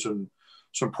and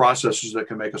some processes that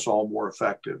can make us all more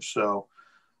effective. So,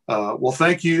 well,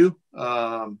 thank you.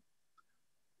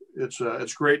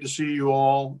 It's great to see you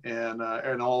all and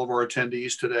all of our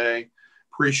attendees today.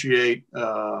 Appreciate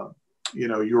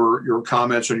your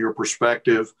comments and your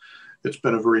perspective. It's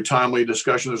been a very timely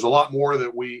discussion. There's a lot more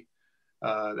that we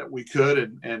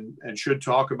could and should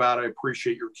talk about. I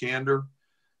appreciate your candor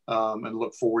and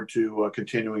look forward to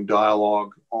continuing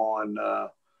dialogue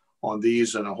on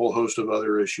these and a whole host of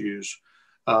other issues.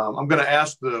 I'm going to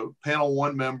ask the panel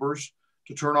one members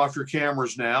to turn off your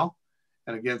cameras now.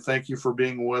 And again, thank you for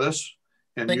being with us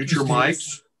and mute your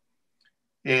mics.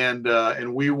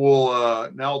 And we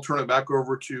will now I'll turn it back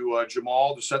over to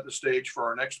Jamal to set the stage for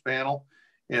our next panel.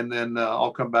 And then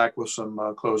I'll come back with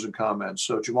some closing comments.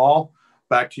 So Jamal,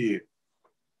 back to you.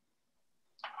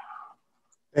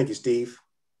 Thank you, Steve.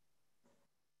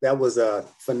 That was a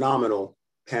phenomenal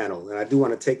panel. And I do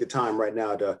want to take the time right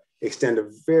now to extend a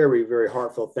very, very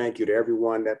heartfelt thank you to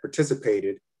everyone that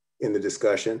participated in the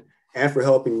discussion and for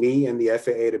helping me and the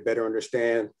FAA to better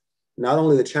understand not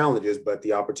only the challenges, but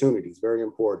the opportunities. Very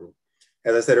important.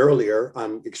 As I said earlier,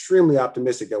 I'm extremely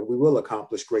optimistic that we will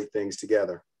accomplish great things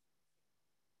together.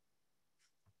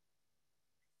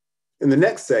 In the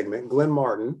next segment, Glenn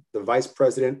Martin, the Vice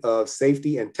President of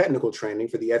Safety and Technical Training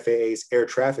for the FAA's Air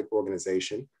Traffic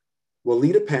Organization, will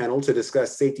lead a panel to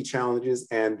discuss safety challenges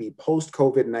and the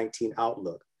post-COVID-19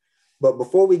 outlook. But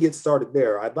before we get started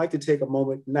there, I'd like to take a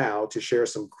moment now to share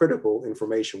some critical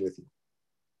information with you.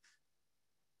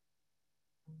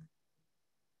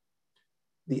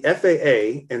 The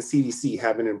FAA and CDC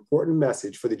have an important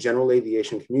message for the general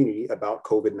aviation community about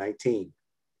COVID-19.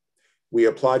 We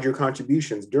applaud your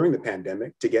contributions during the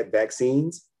pandemic to get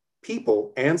vaccines,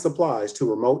 people, and supplies to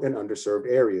remote and underserved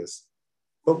areas.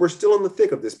 But we're still in the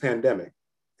thick of this pandemic,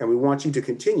 and we want you to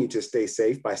continue to stay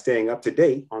safe by staying up to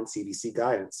date on CDC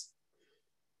guidance.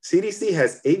 CDC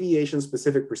has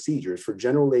aviation-specific procedures for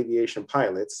general aviation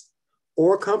pilots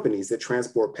or companies that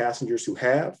transport passengers who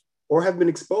have or have been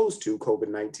exposed to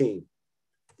COVID-19.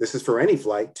 This is for any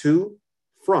flight to,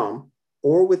 from,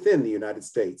 or within the United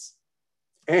States.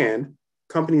 And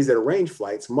companies that arrange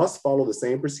flights must follow the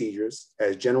same procedures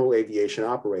as general aviation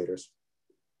operators.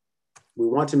 We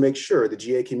want to make sure the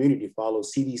GA community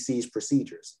follows CDC's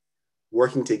procedures.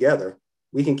 Working together,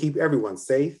 we can keep everyone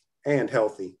safe and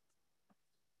healthy.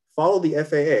 Follow the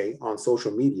FAA on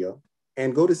social media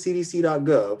and go to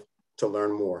cdc.gov to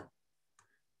learn more.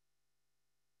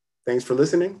 Thanks for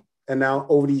listening. And now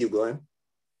over to you, Glenn.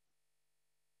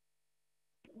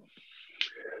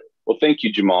 Well, thank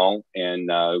you, Jamal, and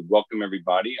welcome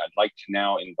everybody. I'd like to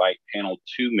now invite panel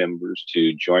 2 members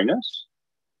to join us.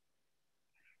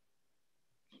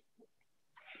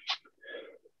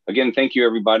 Again, thank you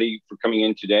everybody for coming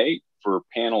in today. For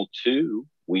panel 2,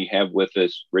 we have with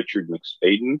us Richard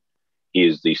McSpaden. He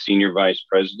is the Senior Vice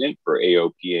President for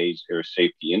AOPA's Air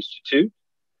Safety Institute.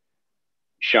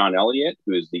 Sean Elliott,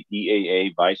 who is the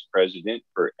EAA Vice President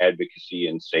for Advocacy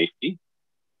and Safety.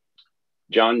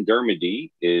 John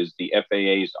Dermody is the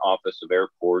FAA's Office of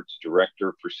Airports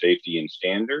Director for Safety and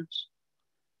Standards.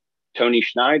 Tony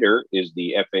Schneider is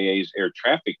the FAA's Air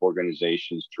Traffic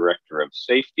Organization's Director of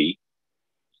Safety.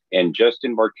 And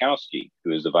Justin Barkowski,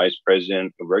 who is the Vice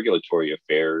President of Regulatory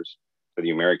Affairs for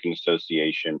the American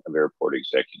Association of Airport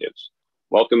Executives.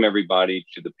 Welcome everybody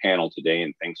to the panel today,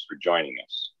 and thanks for joining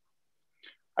us.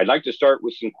 I'd like to start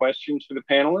with some questions for the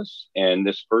panelists, and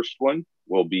this first one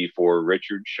will be for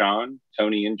Richard, Sean,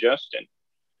 Tony, and Justin.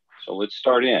 So let's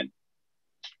start in.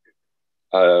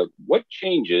 What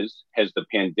changes has the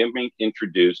pandemic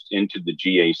introduced into the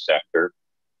GA sector,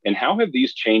 and how have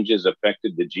these changes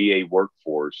affected the GA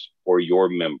workforce or your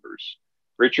members?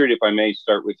 Richard, if I may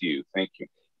start with you. Thank you.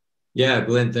 Yeah,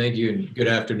 Glenn, thank you, and good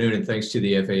afternoon, and thanks to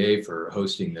the FAA for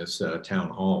hosting this town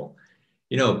hall.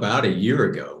 You know, about a year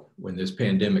ago, when this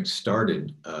pandemic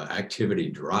started, activity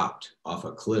dropped off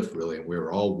a cliff, really, and we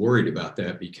were all worried about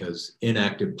that because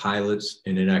inactive pilots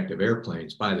and inactive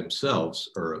airplanes by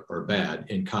themselves are bad.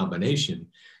 In combination,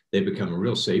 they become a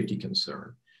real safety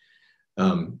concern.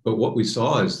 But what we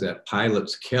saw is that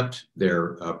pilots kept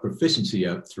their proficiency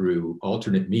up through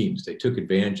alternate means. They took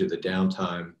advantage of the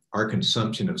downtime. Our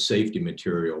consumption of safety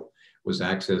material was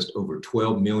accessed over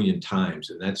 12 million times,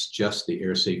 and that's just the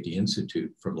Air Safety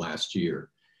Institute from last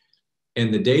year.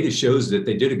 And the data shows that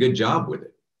they did a good job with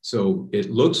it. So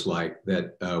it looks like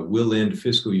that we'll end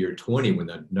fiscal year 20 when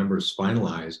the numbers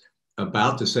finalized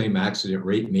about the same accident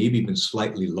rate, maybe even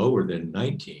slightly lower than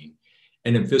 19.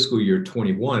 And in fiscal year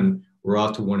 21, we're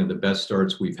off to one of the best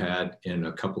starts we've had in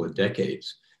a couple of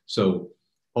decades. So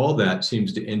all that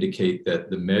seems to indicate that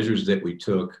the measures that we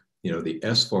took, you know, the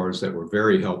SFARs that were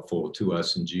very helpful to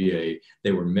us in GA,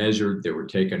 they were measured, they were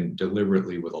taken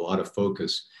deliberately with a lot of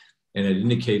focus. And it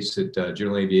indicates that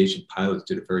general aviation pilots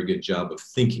did a very good job of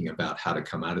thinking about how to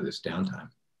come out of this downtime.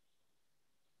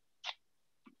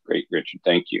 Great, Richard,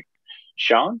 thank you.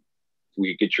 Sean, can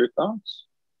we get your thoughts?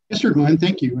 Yes, sir, Glenn,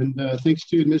 thank you. And thanks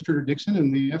to Administrator Dickson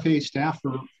and the FAA staff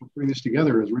for putting this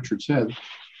together, as Richard said.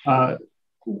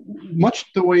 Much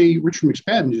the way Richard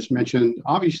McSpadden just mentioned,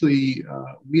 obviously,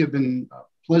 we have been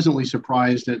pleasantly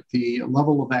surprised at the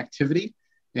level of activity.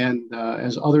 And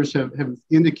as others have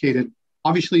indicated,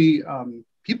 obviously,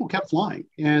 people kept flying.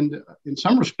 And in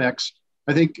some respects,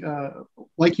 I think,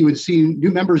 like you would see new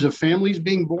members of families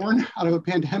being born out of a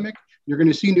pandemic, you're going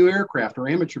to see new aircraft or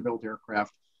amateur-built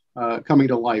aircraft coming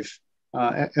to life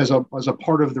as a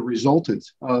part of the resultant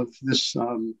of this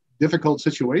difficult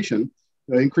situation.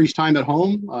 The increased time at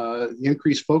home, the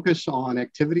increased focus on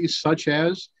activities such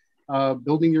as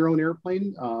building your own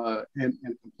airplane and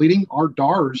completing. Our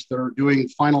DARs that are doing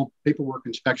final paperwork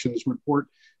inspections report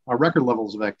record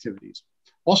levels of activities.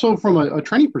 Also, from a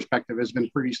training perspective, as been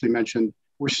previously mentioned,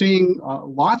 we're seeing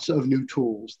lots of new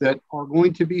tools that are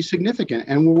going to be significant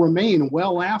and will remain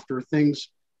well after things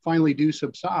finally do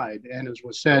subside. And as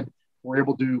was said, we're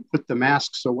able to put the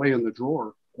masks away in the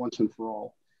drawer once and for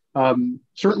all.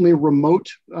 Certainly remote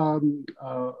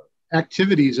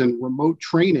activities and remote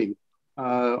training.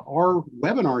 Our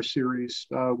webinar series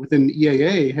within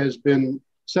EAA has been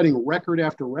setting record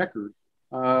after record.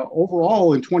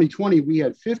 Overall, in 2020, we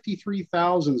had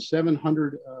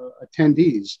 53,700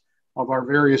 attendees of our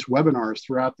various webinars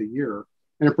throughout the year.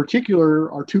 And in particular,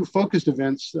 our two focused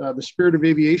events, the Spirit of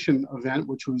Aviation event,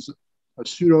 which was a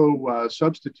pseudo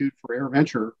substitute for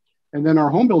AirVenture, and then our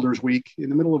Home Builders Week in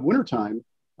the middle of wintertime,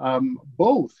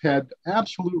 both had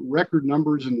absolute record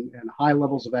numbers and high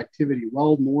levels of activity,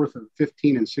 well north of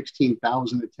 15 and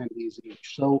 16,000 attendees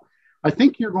each. So I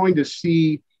think you're going to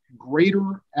see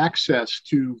greater access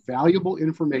to valuable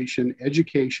information,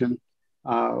 education,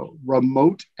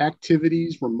 remote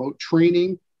activities, remote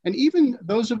training, and even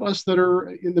those of us that are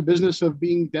in the business of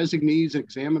being designees,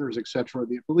 examiners, et cetera,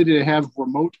 the ability to have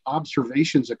remote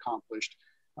observations accomplished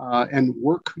and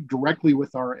work directly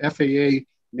with our FAA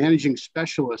managing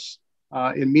specialists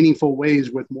in meaningful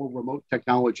ways with more remote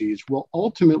technologies will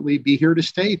ultimately be here to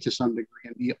stay to some degree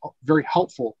and be very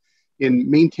helpful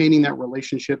in maintaining that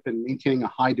relationship and maintaining a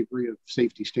high degree of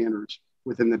safety standards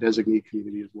within the designee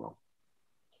community as well.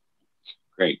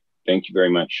 Great. Thank you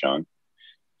very much, Sean.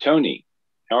 Tony,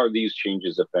 how are these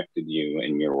changes affected you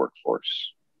and your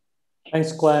workforce?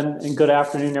 Thanks, Glenn, and good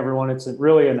afternoon, everyone. It's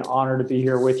really an honor to be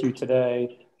here with you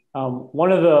today.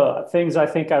 One of the things I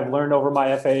think I've learned over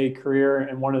my FAA career,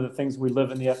 and one of the things we live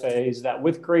in the FAA, is that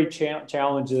with great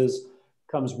challenges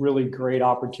comes really great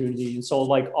opportunity. And so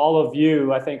like all of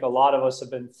you, I think a lot of us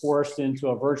have been forced into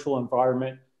a virtual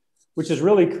environment, which has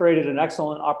really created an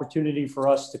excellent opportunity for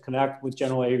us to connect with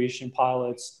general aviation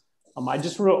pilots. I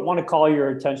just want to call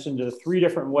your attention to 3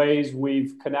 different ways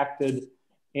we've connected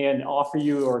and offer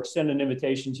you or extend an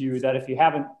invitation to you that if you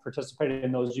haven't participated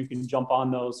in those, you can jump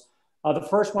on those. The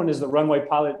first one is the Runway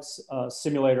Pilots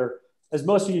Simulator. As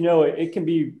most of you know, it can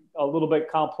be a little bit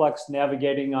complex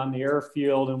navigating on the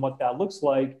airfield and what that looks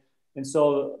like. And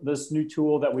so this new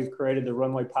tool that we've created, the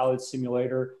Runway Pilots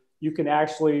Simulator, you can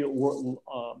actually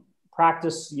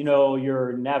practice,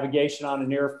 your navigation on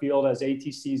an airfield as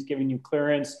ATC is giving you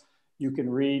clearance. You can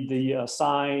read the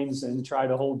signs and try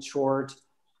to hold short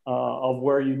of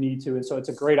where you need to. And so it's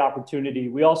a great opportunity.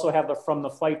 We also have the From the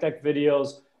Flight Deck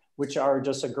videos, which are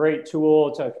just a great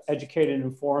tool to educate and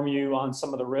inform you on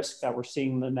some of the risks that we're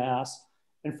seeing in the NAS.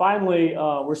 And finally,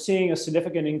 we're seeing a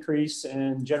significant increase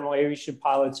in general aviation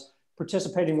pilots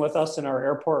participating with us in our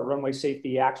airport runway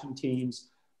safety action teams,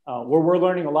 where we're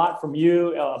learning a lot from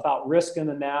you about risk in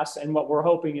the NAS. And what we're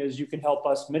hoping is you can help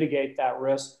us mitigate that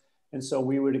risk. And so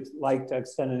we would like to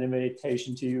extend an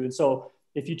invitation to you. And so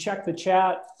if you check the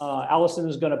chat, Allison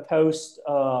is going to post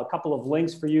a couple of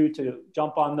links for you to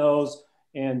jump on those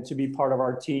and to be part of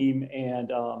our team and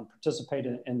participate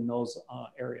in those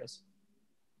areas.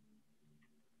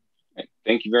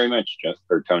 Thank you very much,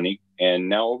 Tony. And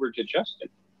now over to Justin.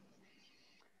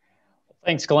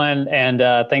 Thanks, Glenn, and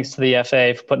thanks to the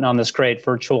FAA for putting on this great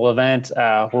virtual event.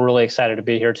 We're really excited to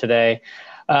be here today.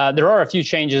 There are a few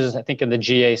changes, I think, in the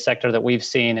GA sector that we've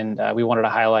seen, and we wanted to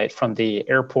highlight from the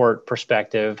airport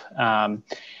perspective.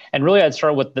 And really, I'd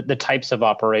start with the types of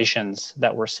operations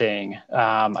that we're seeing.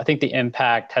 I think the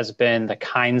impact has been the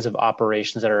kinds of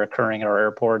operations that are occurring at our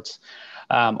airports.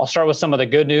 I'll start with some of the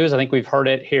good news. I think we've heard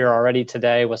it here already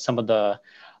today with some of the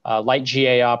light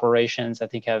GA operations, I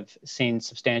think, have seen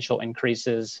substantial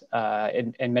increases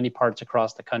in many parts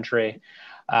across the country.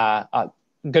 A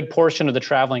good portion of the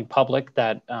traveling public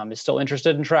that is still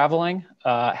interested in traveling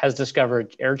has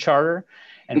discovered air charter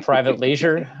and private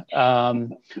leisure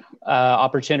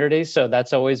opportunities. So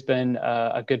that's always been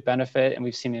a good benefit, and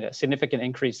we've seen a significant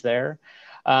increase there.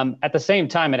 At the same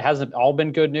time, it hasn't all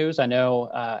been good news. I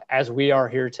know as we are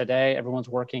here today, everyone's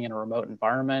working in a remote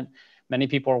environment. Many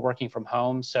people are working from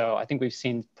home. So I think we've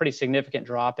seen pretty significant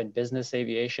drop in business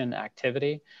aviation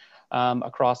activity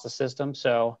across the system.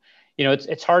 So,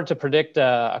 it's hard to predict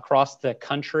across the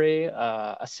country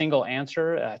a single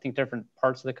answer. I think different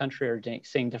parts of the country are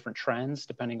seeing different trends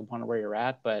depending upon where you're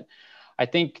at. But I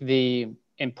think the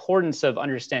importance of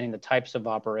understanding the types of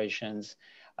operations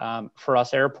for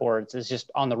us airports is just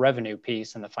on the revenue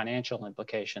piece and the financial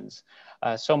implications.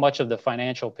 So much of the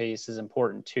financial piece is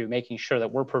important to making sure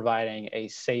that we're providing a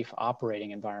safe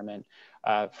operating environment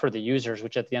for the users,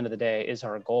 which at the end of the day is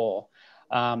our goal.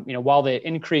 While the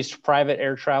increased private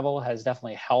air travel has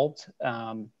definitely helped,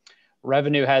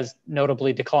 revenue has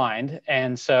notably declined.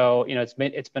 And so,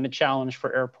 it's been a challenge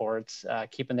for airports,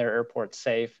 keeping their airports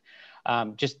safe.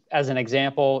 Just as an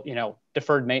example,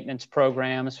 deferred maintenance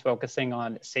programs focusing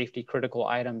on safety critical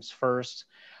items first,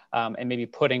 and maybe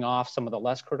putting off some of the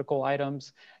less critical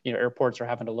items. Airports are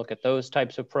having to look at those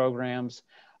types of programs.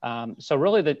 So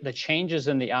really the changes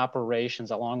in the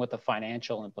operations along with the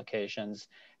financial implications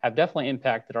have definitely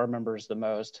impacted our members the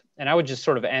most. And I would just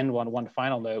sort of end on one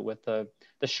final note with the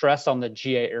stress on the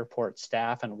GA airport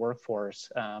staff and workforce.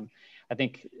 I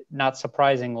think not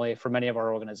surprisingly for many of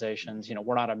our organizations,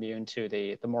 we're not immune to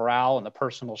the morale and the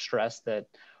personal stress that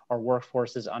our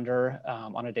workforce is under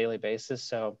on a daily basis.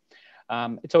 So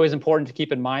it's always important to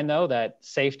keep in mind though, that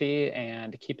safety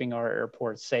and keeping our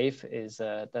airports safe is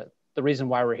the reason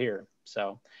why we're here.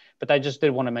 So, but I just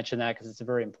did want to mention that because it's a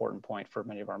very important point for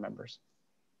many of our members.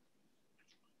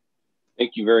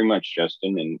 Thank you very much,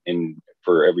 Justin, and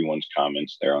for everyone's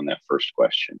comments there on that first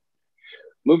question.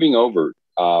 Moving over,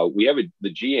 we have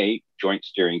the GA Joint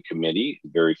Steering Committee,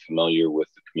 very familiar with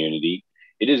the community.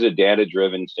 It is a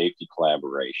data-driven safety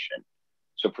collaboration.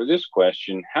 So for this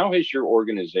question, how has your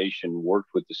organization worked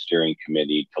with the steering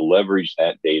committee to leverage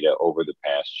that data over the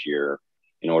past year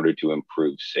in order to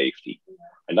improve safety?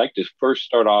 I'd like to first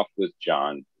start off with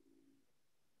John.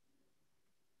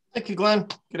 Thank you, Glenn.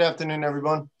 Good afternoon,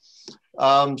 everyone.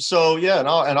 So yeah, in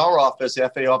our office, the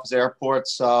FAA Office of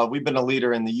Airports, we've been a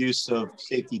leader in the use of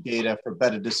safety data for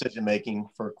better decision-making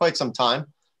for quite some time.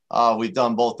 We've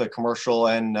done both the commercial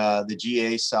and the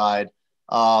GA side.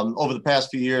 Over the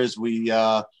past few years, we've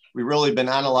really been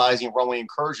analyzing runway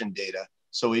incursion data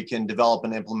so we can develop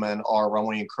and implement our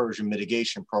runway incursion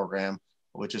mitigation program,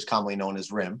 which is commonly known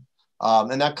as RIM.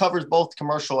 And that covers both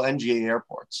commercial and GA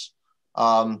airports.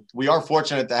 We are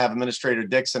fortunate to have Administrator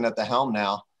Dickson at the helm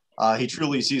now. He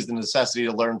truly sees the necessity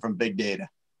to learn from big data.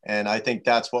 And I think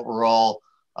that's what we're all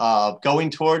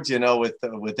going towards,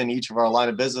 within each of our line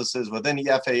of businesses, within the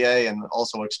FAA and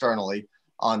also externally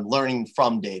on learning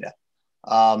from data.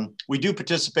 We do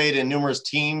participate in numerous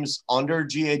teams under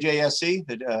GAJSC,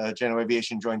 the General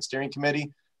Aviation Joint Steering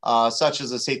Committee, such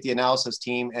as the Safety Analysis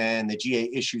Team and the GA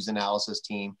Issues Analysis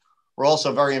Team. We're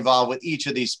also very involved with each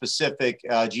of these specific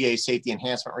GA safety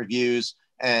enhancement reviews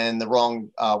and the wrong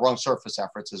surface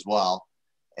efforts as well.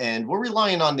 And we're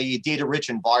relying on the data-rich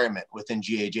environment within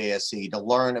GAJSC to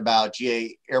learn about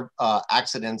GA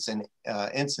accidents and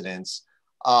incidents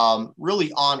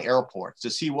really on airports, to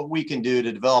see what we can do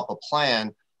to develop a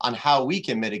plan on how we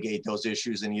can mitigate those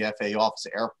issues in the FAA Office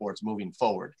of Airports moving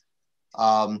forward.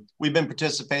 We've been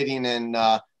participating in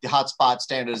the hotspot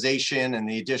standardization and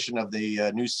the addition of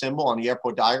the new symbol on the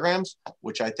airport diagrams,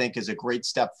 which I think is a great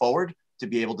step forward to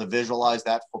be able to visualize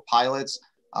that for pilots,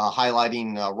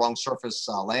 highlighting wrong surface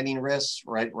landing risks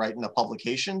right in the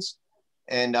publications.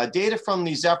 And data from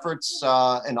these efforts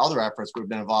and other efforts we've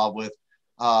been involved with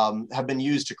have been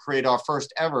used to create our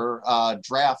first ever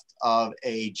draft of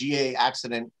a GA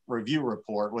accident review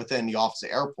report within the Office of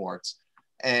Airports.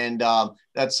 And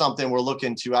that's something we're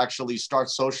looking to actually start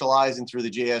socializing through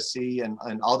the JSC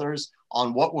and others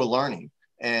on what we're learning.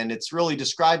 And it's really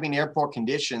describing airport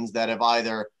conditions that have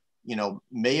either,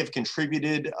 may have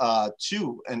contributed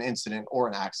to an incident or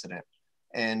an accident.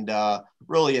 And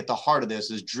really at the heart of this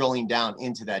is drilling down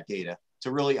into that data to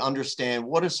really understand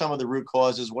what are some of the root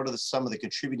causes, what are some of the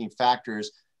contributing factors,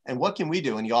 and what can we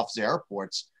do in the Office of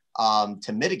Airports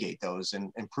to mitigate those,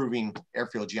 and improving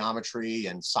airfield geometry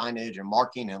and signage and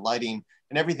marking and lighting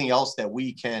and everything else that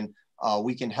we can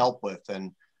help with.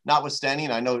 And notwithstanding,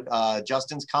 I know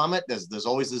Justin's comment, there's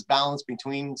always this balance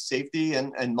between safety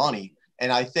and money.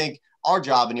 And I think our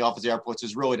job in the Office of Airports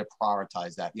is really to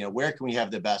prioritize that. Where can we have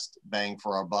the best bang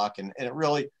for our buck? And it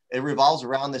revolves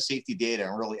around the safety data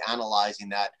and really analyzing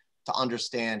that to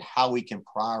understand how we can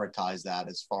prioritize that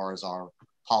as far as our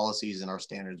policies and our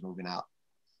standards moving out.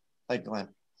 Thank you, Glenn.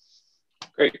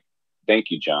 Great. Thank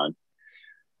you, John.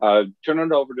 Turn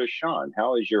it over to Sean.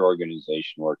 How is your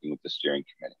organization working with the steering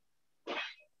committee?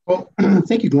 Well,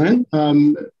 thank you, Glenn.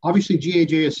 Obviously,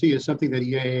 GAJSC is something that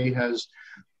EAA has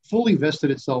fully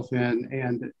vested itself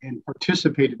in and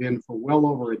participated in for well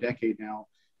over a decade now.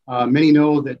 Many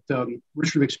know that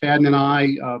Richard McSpadden and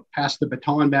I pass the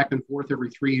baton back and forth every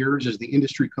 3 years as the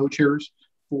industry co-chairs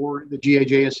for the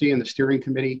GAJSC and the steering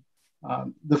committee.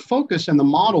 The focus and the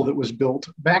model that was built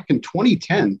back in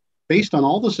 2010, based on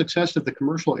all the success that the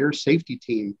commercial air safety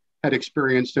team had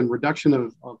experienced in reduction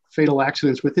of fatal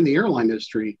accidents within the airline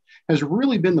industry, has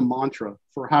really been the mantra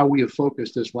for how we have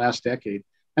focused this last decade.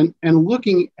 And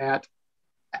looking at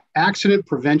accident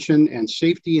prevention and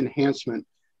safety enhancement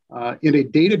in a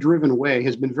data-driven way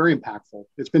has been very impactful.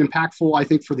 It's been impactful, I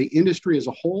think, for the industry as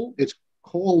a whole. It's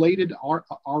collated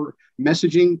our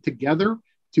messaging together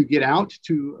to get out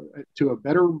to a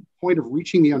better point of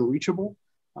reaching the unreachable,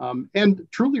 and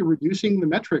truly reducing the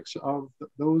metrics of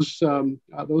those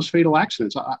fatal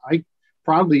accidents. I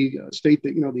proudly state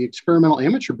that the experimental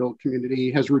amateur built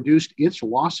community has reduced its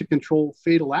loss of control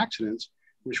fatal accidents,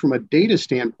 which from a data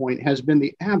standpoint has been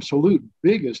the absolute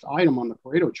biggest item on the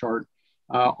Pareto chart,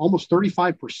 almost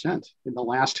 35% in the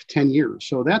last 10 years.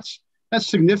 So that's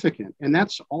significant, and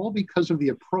that's all because of the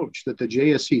approach that the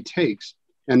JSC takes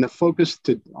and the focus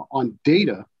on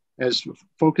data as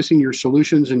focusing your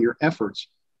solutions and your efforts,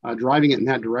 driving it in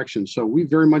that direction. So we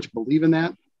very much believe in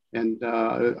that, and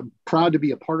proud to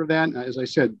be a part of that. And as I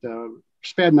said,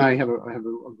 Spad and I have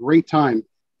a great time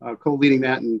co-leading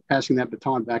that and passing that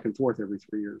baton back and forth every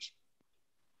 3 years.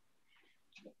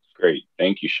 Great.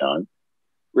 Thank you, Sean.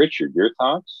 Richard, your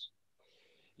thoughts?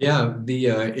 Yeah,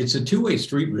 it's a two-way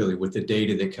street really with the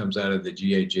data that comes out of the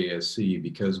GAJSC,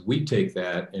 because we take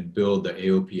that and build the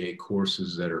AOPA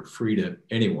courses that are free to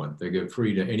anyone. They go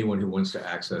free to anyone who wants to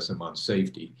access them on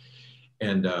safety.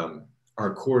 And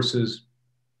our courses,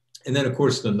 and then of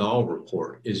course the NAL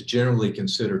report is generally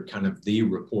considered kind of the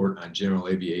report on general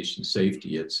aviation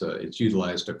safety. It's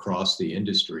utilized across the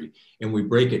industry, and we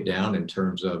break it down in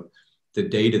terms of the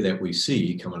data that we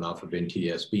see coming off of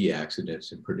NTSB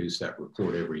accidents and produce that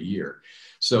report every year.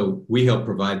 So we help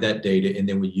provide that data, and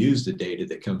then we use the data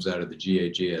that comes out of the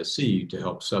GAJSC to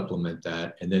help supplement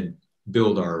that and then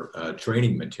build our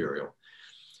training material.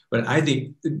 But I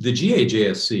think the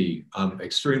GAJSC I'm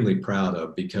extremely proud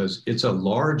of, because it's a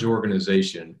large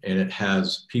organization and it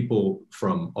has people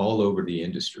from all over the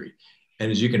industry. And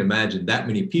as you can imagine, that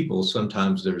many people,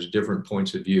 sometimes there's different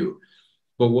points of view.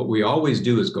 But what we always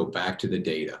do is go back to the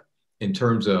data in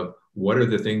terms of what are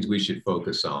the things we should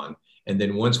focus on. And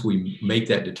then once we make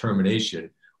that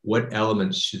determination, what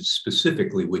elements should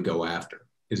specifically we go after?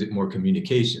 Is it more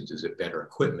communications? Is it better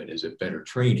equipment? Is it better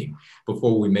training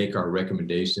before we make our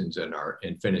recommendations and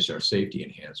finish our safety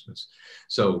enhancements?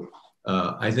 So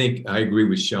I think I agree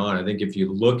with Sean. I think if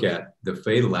you look at the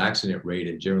fatal accident rate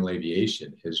in general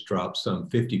aviation has dropped some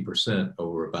 50%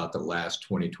 over about the last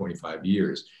 20, 25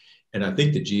 years. And I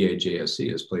think the GAJSC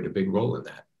has played a big role in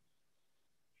that.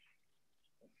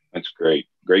 That's great.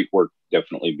 Great work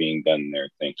definitely being done there.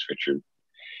 Thanks, Richard.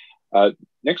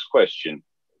 Next question.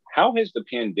 How has the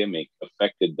pandemic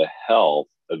affected the health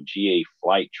of GA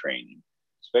flight training,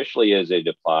 especially as it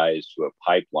applies to a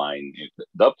pipeline,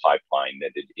 the pipeline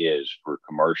that it is for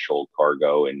commercial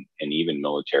cargo and even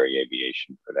military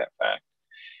aviation for that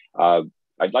fact?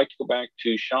 I'd like to go back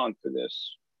to Sean for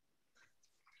this.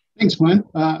 Thanks, Glenn.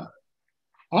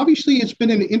 Obviously, it's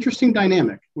been an interesting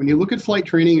dynamic. When you look at flight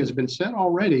training, as has been said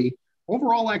already,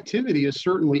 overall activity has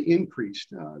certainly increased.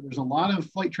 There's a lot of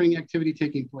flight training activity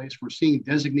taking place. We're seeing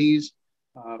designees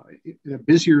in a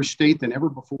busier state than ever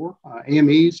before.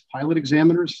 AMEs, pilot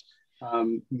examiners,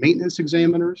 maintenance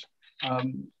examiners.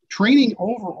 Training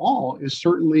overall has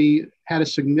certainly had a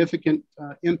significant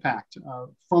impact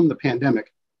from the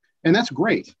pandemic. And that's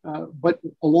great. But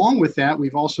along with that,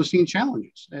 we've also seen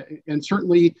challenges. And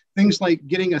certainly things like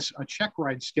getting a check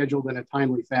ride scheduled in a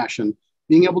timely fashion,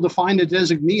 being able to find a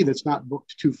designee that's not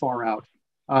booked too far out.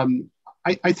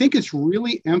 I think it's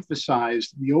really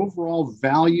emphasized the overall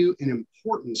value and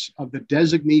importance of the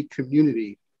designee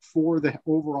community for the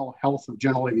overall health of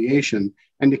general aviation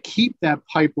and to keep that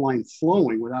pipeline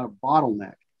flowing without a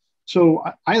bottleneck. So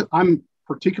I'm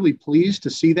particularly pleased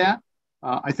to see that.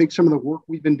 I think some of the work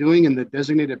we've been doing in the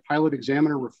Designated Pilot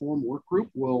Examiner Reform Work Group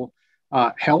will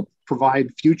help provide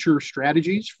future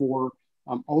strategies for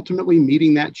ultimately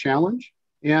meeting that challenge.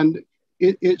 And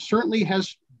it certainly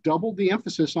has doubled the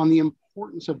emphasis on the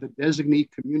importance of the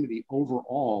designee community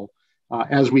overall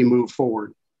as we move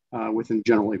forward within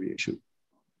general aviation.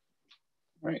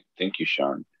 All right, thank you,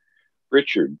 Sean.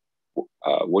 Richard,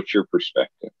 what's your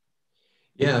perspective?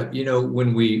 Yeah, you know,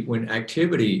 when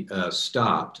activity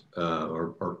stopped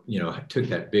or took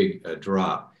that big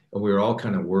drop, and we were all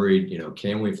kind of worried, you know,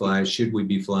 can we fly? Should we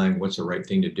be flying? What's the right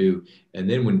thing to do? And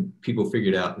then when people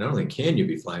figured out not only can you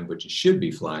be flying, but you should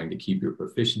be flying to keep your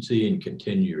proficiency and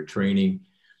continue your training.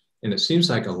 And it seems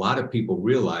like a lot of people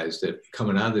realize that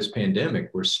coming out of this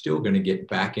pandemic, we're still going to get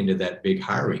back into that big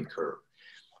hiring curve.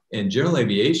 And general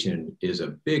aviation is a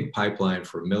big pipeline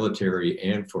for military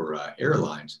and for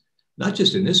airlines, not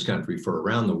just in this country, for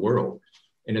around the world.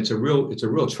 And it's a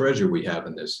real treasure we have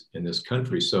in this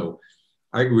country. So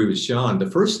I agree with Sean. The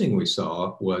first thing we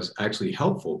saw was actually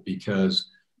helpful because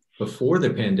before the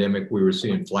pandemic, we were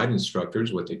seeing flight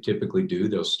instructors, what they typically do,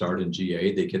 they'll start in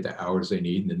GA, they get the hours they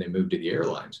need, and then they move to the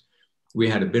airlines. We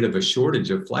had a bit of a shortage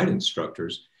of flight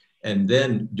instructors. And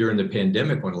then during the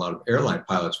pandemic, when a lot of airline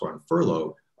pilots were on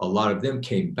furlough, a lot of them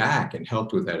came back and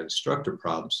helped with that instructor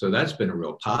problem. So that's been a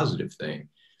real positive thing.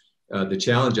 The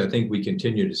challenge I think we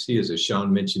continue to see is, as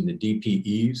Sean mentioned, the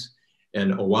DPEs.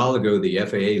 And a while ago, the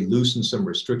FAA loosened some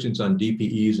restrictions on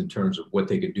DPEs in terms of what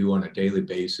they could do on a daily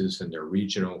basis and their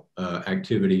regional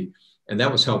activity. And that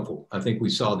was helpful. I think we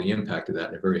saw the impact of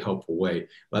that in a very helpful way.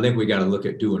 But I think we got to look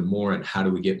at doing more and how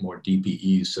do we get more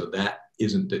DPEs so that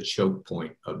isn't the choke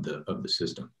point of the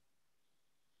system.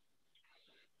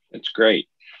 That's great.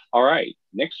 All right,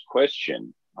 next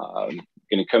question. I'm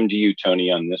going to come to you, Tony,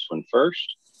 on this one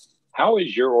first. How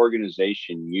is your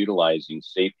organization utilizing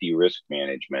safety risk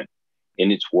management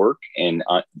in its work and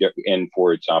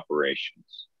for its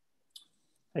operations?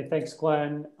 Hey, thanks,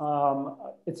 Glenn.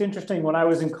 It's interesting. When I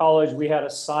was in college, we had a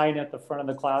sign at the front of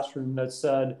the classroom that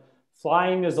said,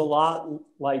 flying is a lot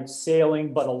like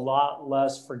sailing, but a lot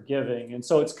less forgiving. And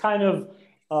so it's kind of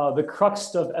the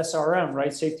crux of SRM,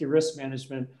 right? Safety risk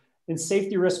management. In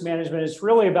safety risk management, it's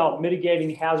really about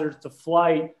mitigating hazards to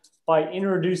flight by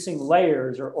introducing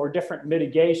layers or different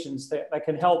mitigations that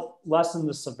can help lessen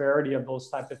the severity of those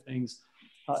type of things.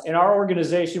 In our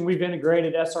organization, we've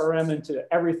integrated SRM into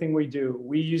everything we do.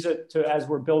 We use it as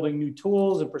we're building new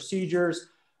tools and procedures.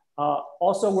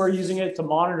 Also, we're using it to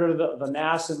monitor the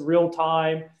NAS in real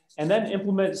time and then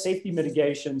implement safety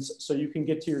mitigations so you can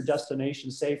get to your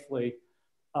destination safely.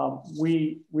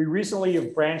 We recently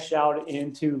have branched out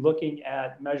into looking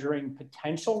at measuring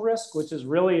potential risk, which is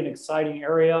really an exciting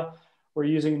area. We're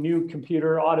using new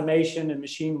computer automation and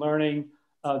machine learning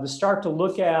to start to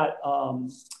look at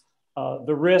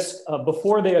the risk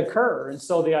before they occur. And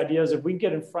so the idea is if we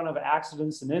get in front of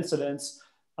accidents and incidents,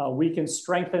 we can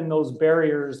strengthen those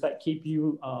barriers that keep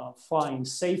you flying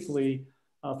safely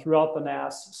throughout the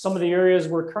NAS. Some of the areas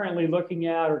we're currently looking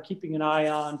at or keeping an eye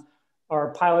on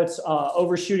our pilots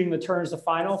overshooting the turns to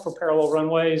final for parallel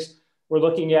runways. We're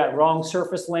looking at wrong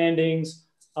surface landings.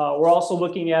 We're also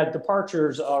looking at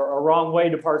departures or wrong way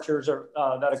departures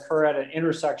that occur at an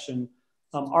intersection.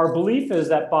 Our belief is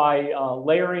that by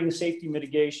layering safety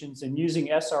mitigations and using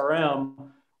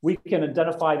SRM, we can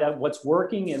identify that what's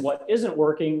working and what isn't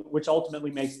working, which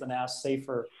ultimately makes the NAS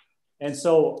safer. And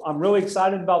so I'm really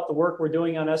excited about the work we're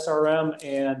doing on SRM,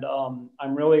 and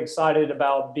I'm really excited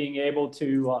about being able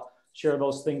to share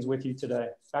those things with you today.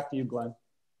 Back to you, Glenn.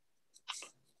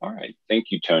 All right,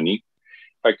 thank you, Tony.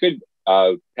 If I could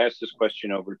pass this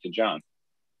question over to John.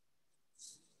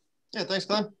 Yeah, thanks,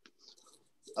 Glenn.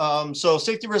 So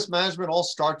safety risk management all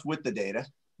starts with the data.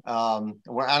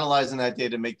 We're analyzing that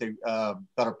data to make the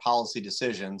better policy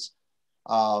decisions.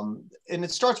 And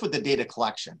it starts with the data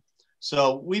collection.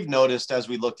 So we've noticed as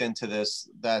we looked into this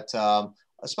that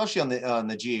especially on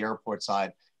the GA airport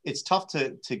side, it's tough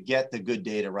to get the good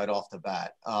data right off the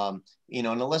bat. You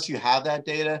know, and unless you have that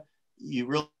data, you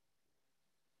really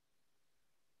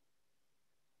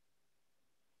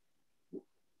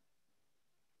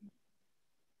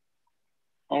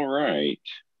All right.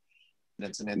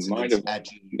 That's an incident at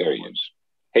GA. There he is.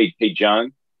 Hey,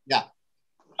 John. Yeah.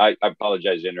 I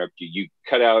apologize to interrupt you. You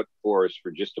cut out for us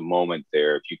for just a moment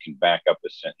there. If you can back up a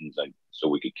sentence so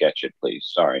we could catch it,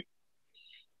 please. Sorry.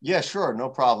 Yeah, sure. No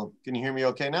problem. Can you hear me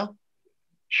okay now?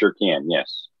 Sure can,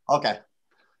 yes. Okay.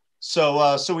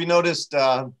 So we noticed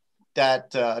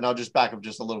that, and I'll just back up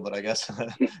just a little bit, I guess.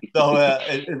 So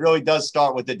it really does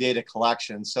start with the data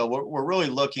collection. So we're really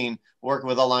working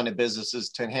with a line of businesses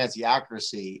to enhance the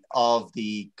accuracy of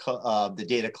the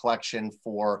data collection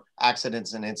for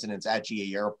accidents and incidents at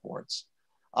GA airports.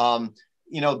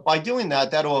 You know, by doing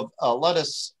that, that'll let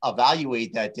us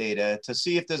evaluate that data to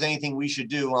see if there's anything we should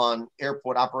do on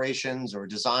airport operations or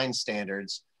design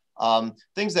standards,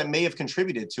 things that may have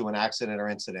contributed to an accident or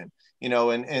incident. You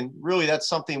know, and really that's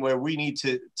something where we need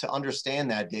to understand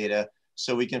that data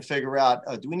so we can figure out,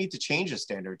 do we need to change a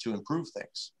standard to improve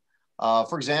things?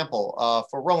 For example,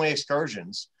 for runway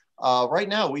excursions, right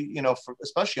now,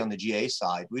 especially on the GA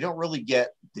side, we don't really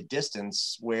get the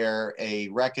distance where a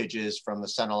wreckage is from the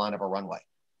center line of a runway.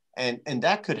 And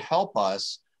that could help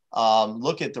us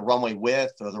look at the runway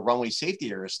width or the runway safety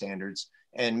area standards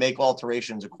and make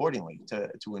alterations accordingly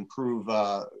to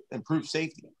improve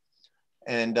safety.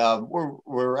 And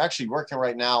we're actually working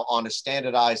right now on a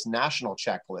standardized national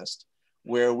checklist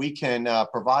where we can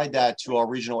provide that to our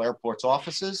regional airports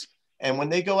offices. And when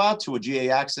they go out to a GA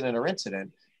accident or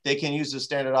incident, they can use the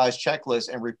standardized checklist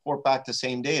and report back the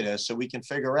same data so we can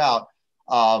figure out,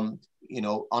 you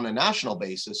know, on a national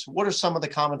basis, what are some of the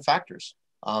common factors?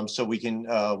 So we can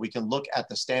look at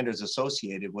the standards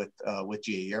associated with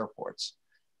GA airports.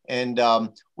 And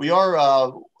we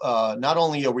are not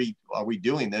only are we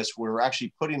doing this, we're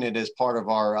actually putting it as part of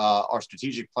our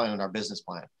strategic plan and our business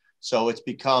plan. So it's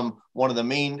become one of the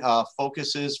main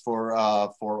focuses for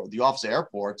the Office of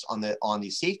Airports on the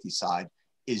safety side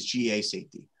is GA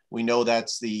safety. We know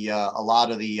that's a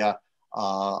lot of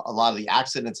the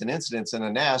accidents and incidents in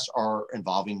a NAS are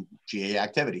involving GA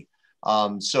activity.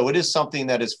 So it is something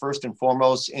that is first and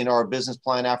foremost in our business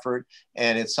plan effort,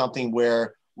 and it's something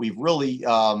where we've really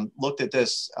looked at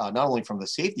this not only from the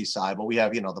safety side, but we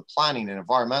have, you know, the planning and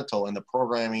environmental and the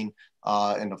programming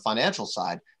and the financial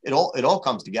side. It all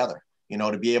comes together, you know,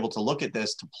 to be able to look at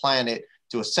this, to plan it,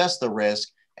 to assess the risk,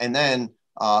 and then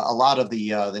a lot of the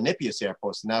NIPIAS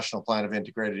airports, the National Plan of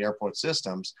Integrated Airport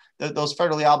Systems, those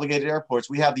federally obligated airports,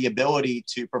 we have the ability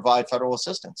to provide federal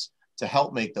assistance to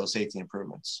help make those safety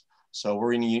improvements. So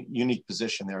we're in a unique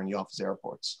position there in the Office of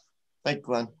Airports. Thank you,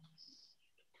 Glenn.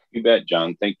 You bet,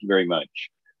 John. Thank you very much.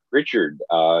 Richard,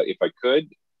 if I could,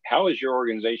 how is your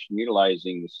organization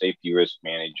utilizing the safety risk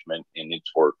management in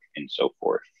its work and so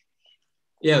forth?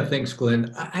 Yeah, thanks,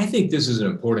 Glenn. I think this is an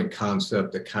important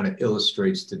concept that kind of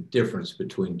illustrates the difference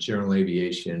between general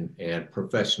aviation and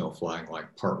professional flying,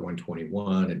 like Part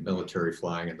 121 and military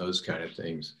flying and those kind of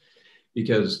things.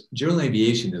 Because general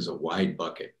aviation is a wide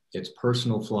bucket. It's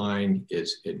personal flying,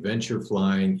 it's adventure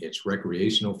flying, it's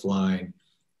recreational flying.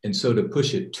 And so to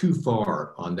push it too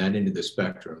far on that end of the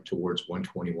spectrum towards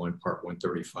 121, Part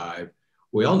 135,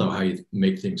 we all know how you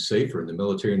make things safer in the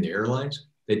military and the airlines.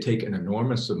 They take an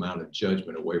enormous amount of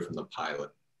judgment away from the pilot.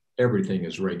 Everything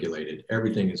is regulated.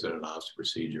 Everything is in an ops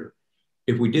procedure.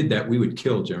 If we did that, we would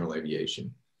kill general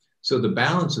aviation. So the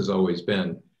balance has always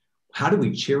been, how do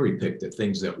we cherry pick the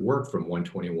things that work from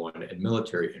 121 and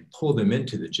military and pull them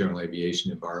into the general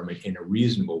aviation environment in a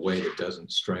reasonable way that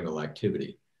doesn't strangle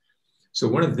activity? So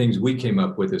one of the things we came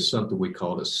up with is something we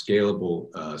called a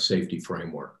scalable safety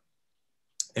framework.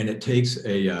 And it takes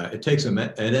an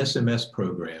SMS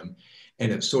program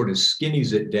and it sort of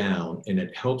skinnies it down, and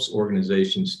it helps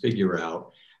organizations figure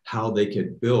out how they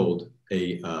could build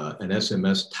an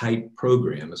SMS type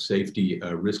program, a safety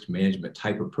risk management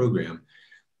type of program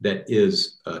that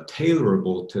is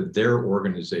tailorable to their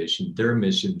organization, their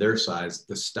mission, their size,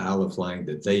 the style of flying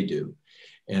that they do.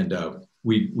 And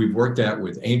we've worked that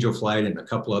with Angel Flight and a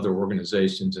couple other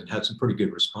organizations and had some pretty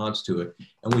good response to it.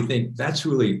 And we think that's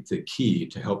really the key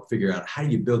to help figure out how do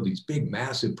you build these big,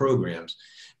 massive programs,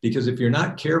 because if you're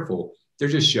not careful, they're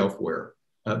just shelfware.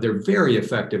 They're very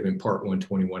effective in Part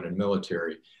 121 and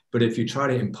military, but if you try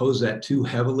to impose that too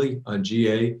heavily on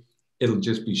GA, it'll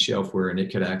just be shelfware, and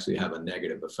it could actually have a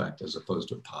negative effect as opposed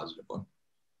to a positive one.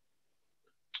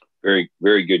 Very,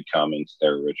 very good comments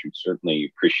there, Richard.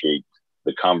 Certainly appreciate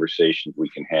the conversations we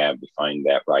can have to find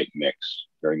that right mix.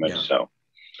 Very much so.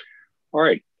 All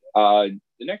right. The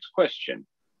next question.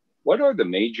 What are the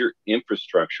major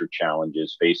infrastructure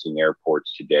challenges facing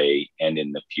airports today and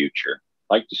in the future?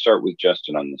 I'd like to start with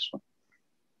Justin on this one.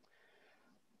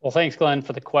 Well, thanks, Glenn,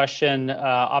 for the question.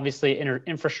 Obviously,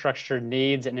 infrastructure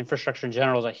needs and infrastructure in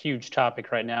general is a huge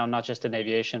topic right now, not just in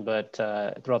aviation, but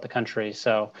throughout the country.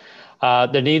 So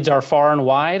the needs are far and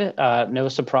wide, no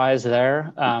surprise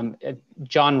there.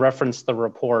 John referenced the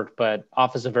report, but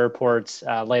Office of Airports'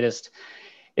 latest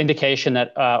indication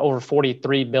that over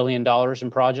 $43 billion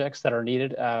in projects that are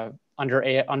needed under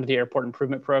the Airport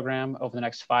Improvement Program over the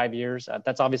next 5 years.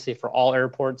 That's obviously for all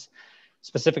airports.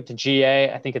 Specific to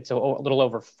GA, I think it's a little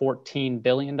over $14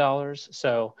 billion.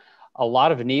 So a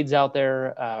lot of needs out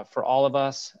there for all of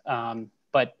us.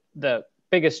 But the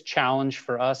biggest challenge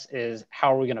for us is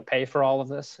how are we going to pay for all of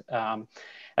this?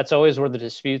 That's always where the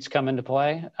disputes come into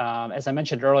play. As I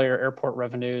mentioned earlier, airport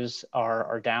revenues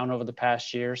are down over the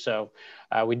past year. So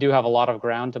we do have a lot of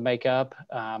ground to make up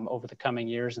over the coming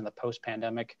years in the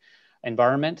post-pandemic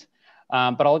environment.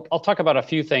 But I'll talk about a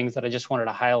few things that I just wanted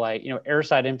to highlight. You know,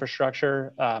 airside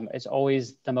infrastructure is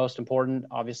always the most important.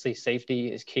 Obviously,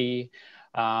 safety is key.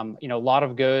 You know, a lot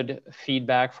of good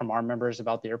feedback from our members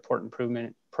about the Airport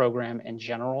Improvement Program in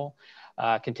general.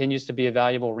 Continues to be a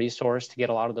valuable resource to get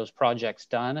a lot of those projects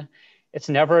done. It's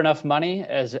never enough money,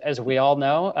 as we all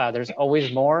know. There's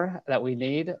always more that we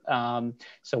need.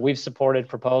 So we've supported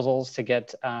proposals to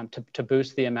get to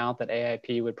boost the amount that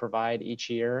AIP would provide each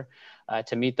year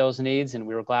to meet those needs, and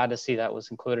we were glad to see that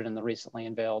was included in the recently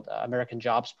unveiled American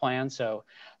Jobs Plan. So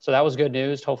that was good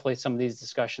news. Hopefully, some of these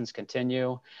discussions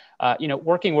continue. You know,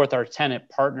 working with our tenant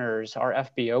partners, our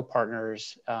FBO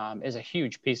partners, is a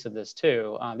huge piece of this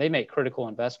too. They make critical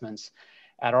investments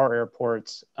at our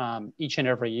airports each and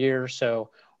every year. So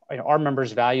you know, our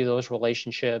members value those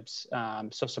relationships.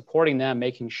 So supporting them,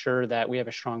 making sure that we have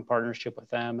a strong partnership with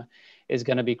them is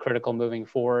going to be critical moving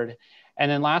forward. And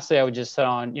then lastly, I would just say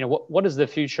on, you know, what does the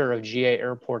future of GA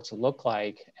airports look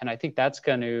like? And I think that's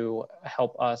going to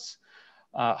help us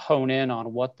hone in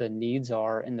on what the needs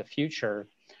are in the future.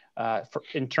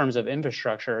 In terms of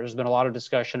infrastructure, there's been a lot of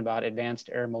discussion about advanced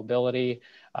air mobility.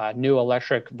 New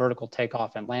electric vertical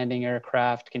takeoff and landing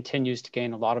aircraft continues to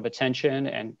gain a lot of attention,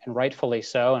 and rightfully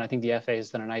so. And I think the FAA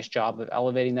has done a nice job of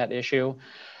elevating that issue.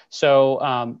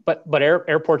 So, but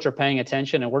airports are paying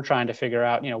attention, and we're trying to figure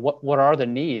out, you know, what are the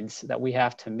needs that we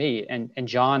have to meet. And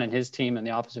John and his team and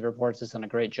the Office of Airports has done a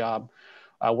great job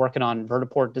working on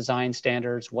vertiport design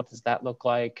standards. What does that look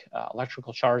like?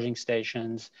 Electrical charging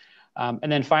stations.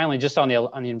 And then finally, just on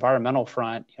the environmental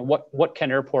front, you know, what can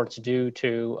airports do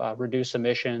to reduce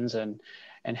emissions and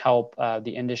help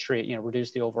the industry, you know,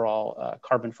 reduce the overall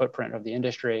carbon footprint of the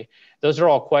industry? Those are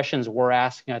all questions we're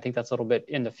asking. I think that's a little bit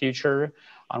in the future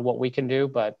on what we can do,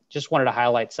 but just wanted to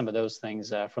highlight some of those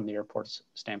things from the airport's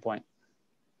standpoint.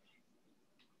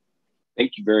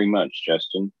 Thank you very much,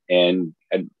 Justin. And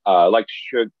I'd like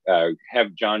to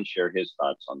have John share his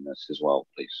thoughts on this as well,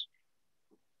 please.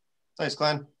 Thanks,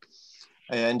 Glenn.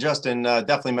 And Justin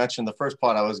definitely mentioned the first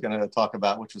part I was going to talk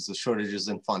about, which was the shortages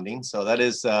in funding. So that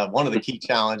is one of the key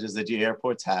challenges that GA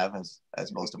airports have,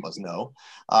 as most of us know.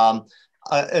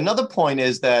 Another point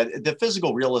is that the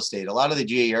physical real estate, a lot of the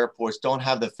GA airports don't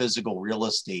have the physical real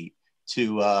estate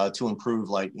to improve,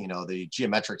 like, you know, the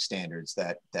geometric standards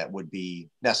that would be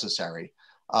necessary.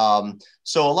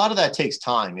 So a lot of that takes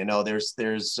time. You know, it's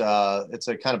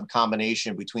a kind of a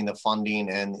combination between the funding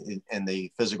and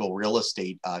the physical real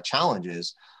estate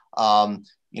challenges.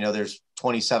 You know, there's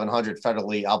 2,700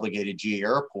 federally obligated GA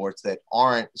airports that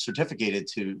aren't certificated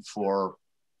for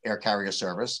air carrier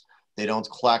service. They don't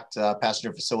collect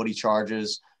passenger facility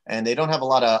charges, and they don't have a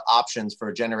lot of options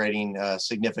for generating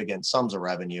significant sums of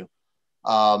revenue.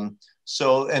 And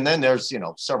then there's, you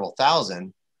know, several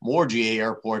thousand more GA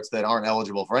airports that aren't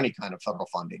eligible for any kind of federal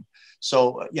funding.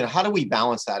 So, how do we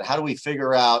balance that? How do we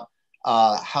figure out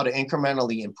how to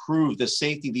incrementally improve the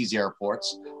safety of these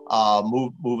airports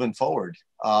moving forward?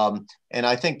 And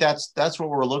I think that's what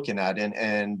we're looking at.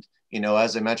 And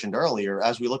as I mentioned earlier,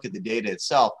 as we look at the data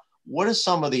itself, what are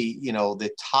some of the,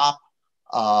 the top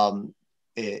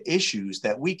issues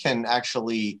that we can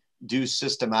actually do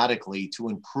systematically to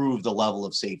improve the level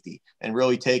of safety and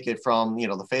really take it from,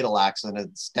 the fatal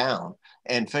accidents down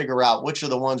and figure out which are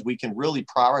the ones we can really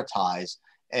prioritize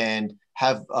and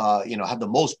have the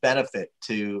most benefit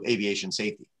to aviation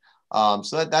safety.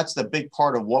 So that's the big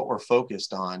part of what we're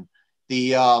focused on.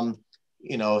 The,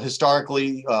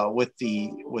 historically with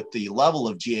the level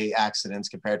of GA accidents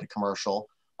compared to commercial,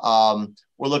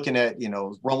 we're looking at,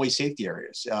 runway safety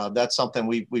areas. That's something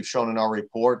we've shown in our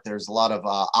report. There's a lot of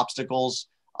obstacles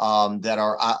that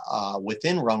are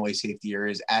within runway safety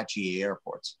areas at GA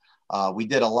airports. We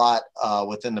did a lot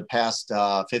within the past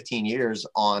 15 years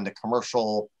on the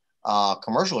commercial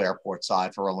airport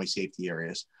side for runway safety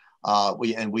areas.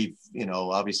 We've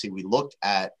obviously we looked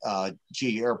at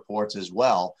GA airports as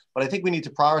well, but I think we need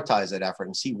to prioritize that effort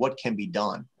and see what can be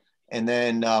done. And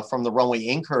then from the runway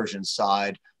incursion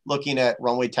side, looking at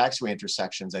runway taxiway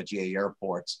intersections at GA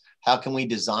airports, how can we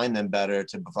design them better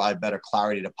to provide better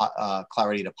clarity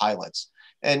to pilots?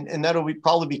 And that'll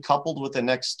probably be coupled with the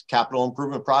next capital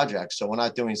improvement project. So we're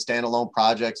not doing standalone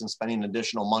projects and spending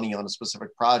additional money on a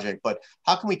specific project, but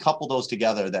how can we couple those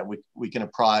together that we can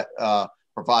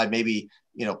provide maybe,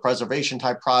 preservation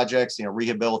type projects,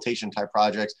 rehabilitation type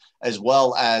projects, as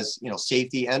well as,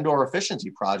 safety and or efficiency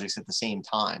projects at the same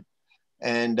time.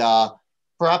 And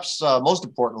perhaps most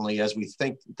importantly, as we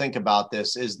think about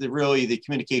this, is really the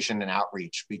communication and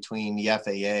outreach between the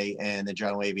FAA and the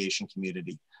general aviation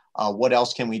community. What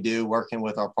else can we do working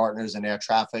with our partners in air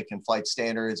traffic and flight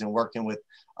standards and working with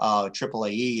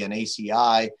AAAE and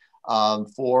ACI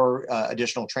for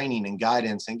additional training and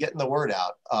guidance and getting the word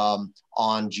out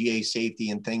on GA safety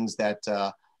and things that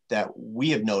we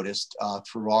have noticed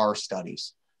through our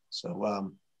studies.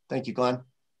 So thank you, Glenn.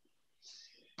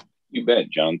 You bet,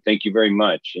 John. Thank you very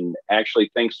much. And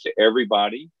actually, thanks to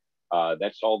everybody.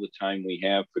 That's all the time we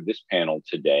have for this panel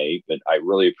today, but I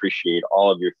really appreciate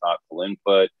all of your thoughtful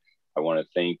input. I want to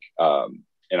thank,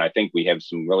 and I think we have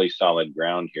some really solid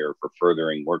ground here for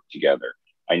furthering work together.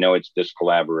 I know it's this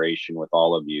collaboration with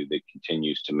all of you that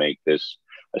continues to make this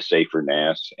a safer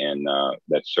NAS, and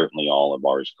that's certainly all of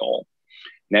ours goal.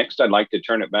 Next, I'd like to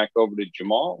turn it back over to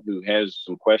Jamal, who has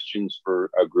some questions for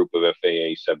a group of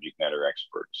FAA subject matter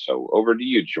experts. So over to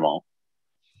you, Jamal.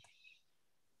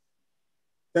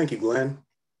 Thank you, Glenn.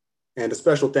 And a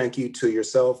special thank you to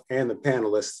yourself and the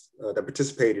panelists that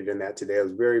participated in that today. It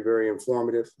was very, very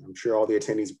informative. I'm sure all the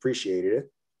attendees appreciated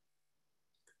it.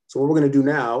 So what we're going to do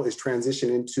now is transition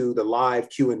into the live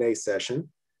Q&A session.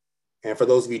 And for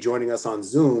those of you joining us on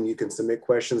Zoom, you can submit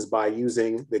questions by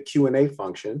using the Q&A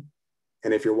function.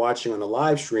 And if you're watching on the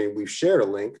live stream, we've shared a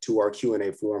link to our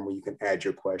Q&A form where you can add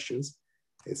your questions.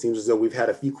 It seems as though we've had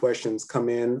a few questions come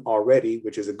in already,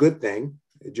 which is a good thing.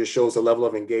 It just shows the level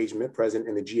of engagement present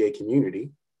in the GA community.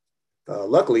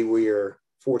 Luckily, we are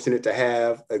fortunate to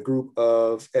have a group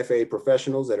of FAA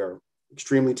professionals that are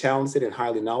extremely talented and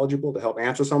highly knowledgeable to help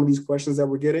answer some of these questions that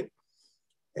we're getting.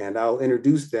 And I'll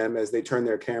introduce them as they turn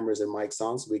their cameras and mics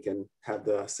on so we can have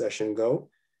the session go.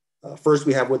 First,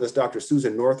 we have with us Dr.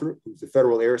 Susan Northrup, who's the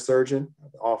Federal Air Surgeon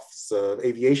at the Office of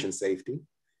Aviation Safety.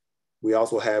 We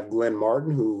also have Glenn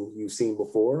Martin, who you've seen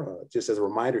before. Just as a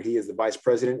reminder, he is the Vice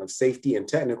President of Safety and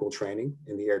Technical Training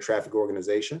in the Air Traffic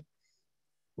Organization.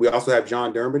 We also have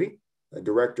John Dermody,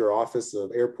 Director, Office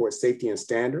of Airport Safety and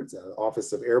Standards,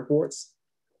 Office of Airports.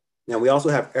 And we also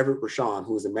have Everett Rashawn,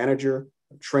 who is the Manager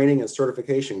of Training and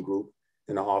Certification Group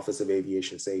in the Office of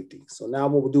Aviation Safety. So now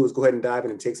what we'll do is go ahead and dive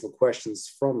in and take some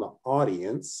questions from the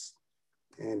audience.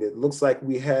 And it looks like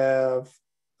we have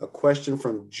a question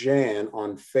from Jan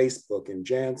on Facebook. And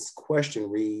Jan's question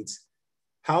reads,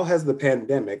 how has the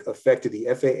pandemic affected the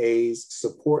FAA's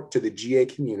support to the GA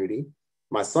community?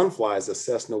 My son flies a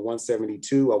Cessna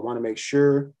 172. I want to make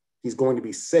sure he's going to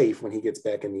be safe when he gets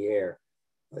back in the air.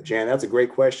 Jan, that's a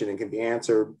great question and can be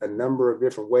answered a number of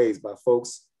different ways by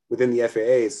folks within the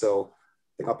FAA. So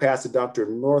I think I'll pass to Dr.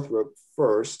 Northrup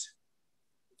first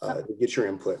to get your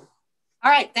input.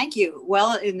 All right, thank you.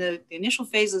 Well, in the initial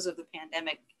phases of the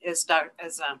pandemic, as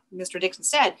Mr. Dickson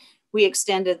said, we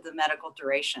extended the medical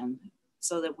duration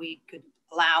so that we could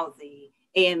allow the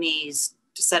AMEs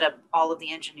to set up all of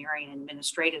the engineering and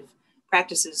administrative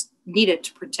practices needed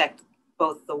to protect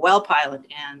both the well pilot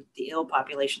and the ill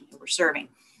population that we're serving.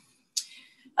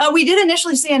 We did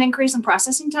initially see an increase in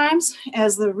processing times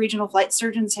as the regional flight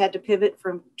surgeons had to pivot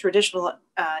from traditional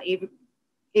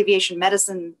aviation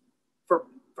medicine for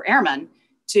airmen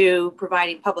to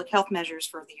providing public health measures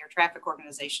for the air traffic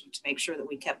organization to make sure that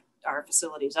we kept our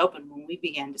facilities open when we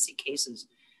began to see cases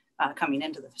coming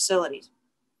into the facilities.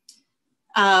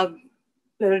 There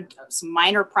are some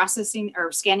minor processing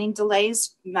or scanning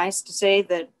delays. Nice to say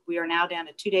that we are now down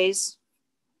to 2 days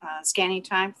scanning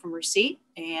time from receipt,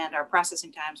 and our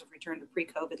processing times have returned to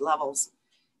pre-COVID levels.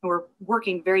 And we're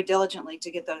working very diligently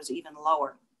to get those even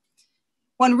lower.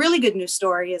 One really good news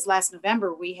story is last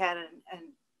November, we had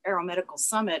an aeromedical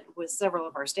summit with several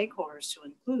of our stakeholders to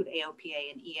include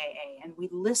AOPA and EAA, and we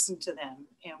listened to them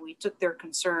and we took their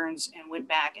concerns and went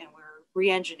back and we're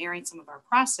re-engineering some of our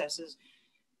processes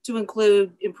to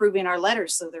include improving our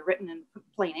letters so they're written in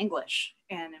plain English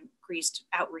and increased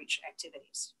outreach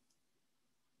activities.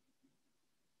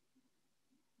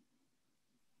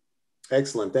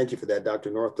 Excellent. Thank you for that,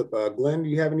 Dr. Northup. Glenn, do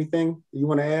you have anything you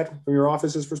want to add from your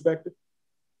office's perspective?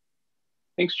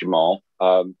 Thanks, Jamal.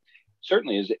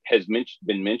 Certainly, as it has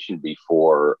been mentioned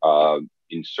before,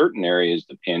 in certain areas,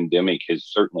 the pandemic has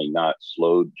certainly not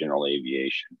slowed general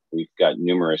aviation. We've got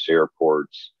numerous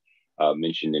airports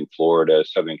mentioned in Florida,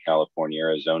 Southern California,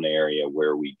 Arizona area,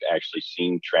 where we've actually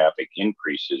seen traffic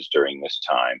increases during this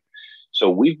time. So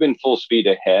we've been full speed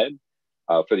ahead.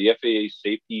 For the FAA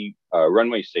safety,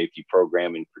 runway safety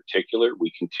program in particular,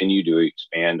 we continue to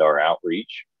expand our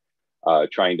outreach,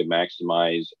 trying to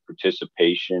maximize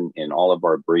participation in all of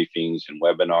our briefings and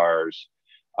webinars.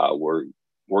 We're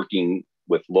working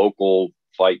with local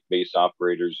flight-based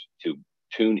operators to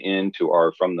tune in to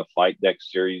our From the Flight Deck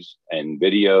series and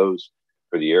videos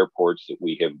for the airports that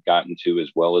we have gotten to,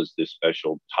 as well as the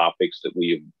special topics that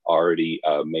we have already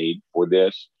made for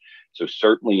this. So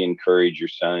certainly encourage your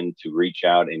son to reach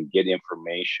out and get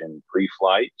information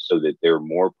pre-flight so that they're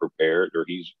more prepared, or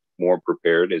he's more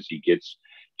prepared as he gets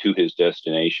to his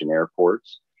destination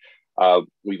airports.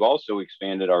 We've also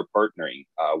expanded our partnering.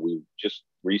 We've just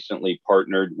recently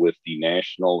partnered with the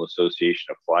National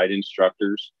Association of Flight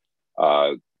Instructors.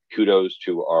 Kudos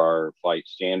to our flight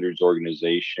standards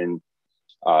organization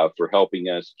for helping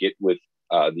us get with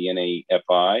the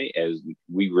NAFI, as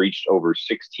we reached over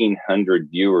 1,600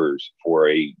 viewers for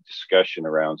a discussion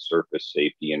around surface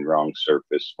safety and wrong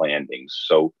surface landings.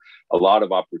 So a lot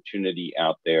of opportunity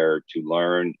out there to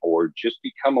learn or just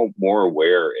become more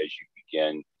aware as you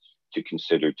begin to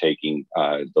consider taking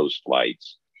those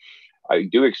flights. I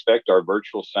do expect our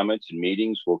virtual summits and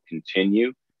meetings will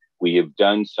continue. We have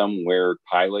done some where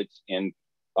pilots and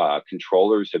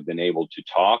controllers have been able to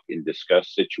talk and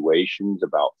discuss situations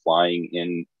about flying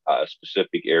in a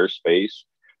specific airspace,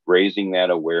 raising that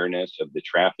awareness of the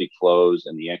traffic flows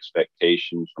and the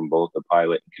expectations from both the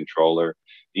pilot and controller.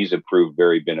 These have proved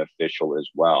very beneficial as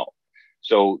well.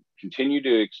 So continue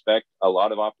to expect a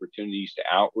lot of opportunities to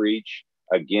outreach.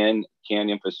 Again,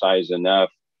 can't emphasize enough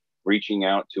reaching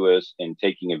out to us and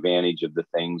taking advantage of the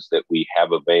things that we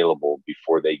have available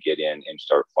before they get in and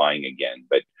start flying again.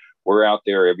 But we're out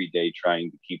there every day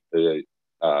trying to keep the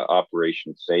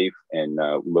operation safe, and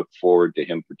look forward to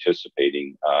him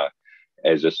participating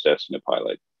as a Cessna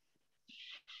pilot.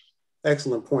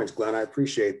 Excellent points, Glenn. I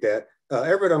appreciate that.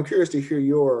 Everett, I'm curious to hear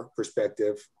your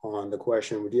perspective on the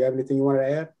question. Do you have anything you want to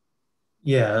add?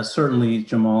 Yeah, certainly,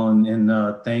 Jamal,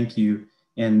 and thank you.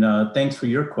 And thanks for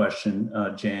your question,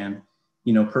 Jan.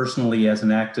 You know, personally, as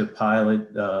an active pilot,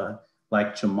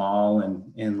 like Jamal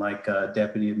and like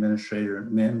Deputy Administrator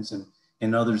Mims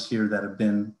and others here that have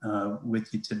been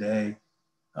with you today,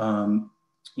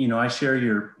 you know, I share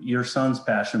your son's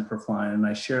passion for flying, and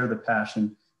I share the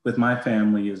passion with my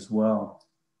family as well.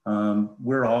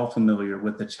 We're all familiar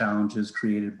with the challenges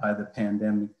created by the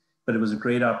pandemic, but it was a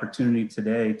great opportunity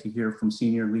today to hear from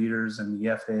senior leaders in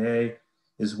the FAA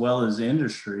as well as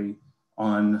industry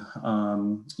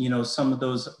on, you know, some of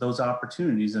those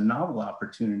opportunities and novel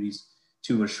opportunities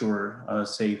to assure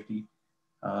safety.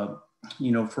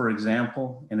 You know, for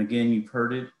example, and again, you've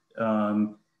heard it,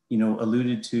 you know,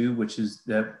 alluded to, which is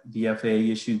that the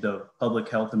FAA issued the Public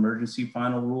Health Emergency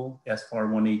Final Rule,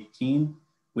 SFAR 118,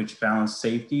 which balanced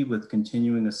safety with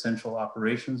continuing essential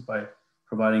operations by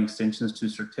providing extensions to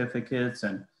certificates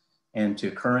and to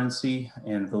currency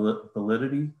and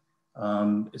validity.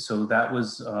 So that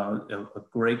was a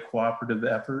great cooperative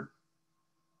effort.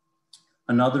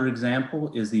 Another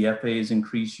example is the FAA's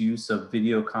increased use of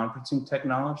video conferencing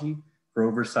technology for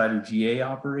oversight of GA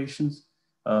operations.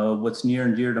 What's near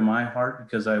and dear to my heart,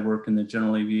 because I work in the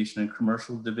General Aviation and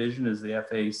Commercial Division, is the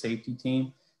FAA safety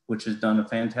team, which has done a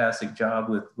fantastic job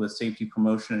with safety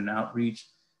promotion and outreach.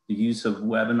 The use of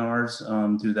webinars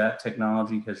through that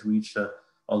technology has reached a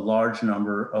large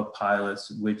number of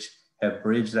pilots, which have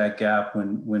bridged that gap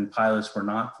when pilots were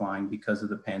not flying because of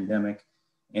the pandemic.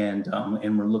 And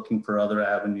we're looking for other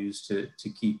avenues to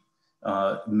keep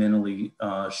mentally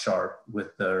sharp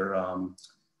with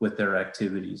their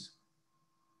activities.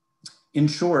 In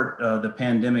short, the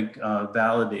pandemic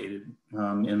validated,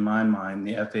 in my mind,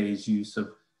 the FAA's use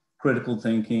of critical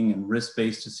thinking and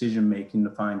risk-based decision-making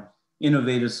to find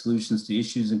innovative solutions to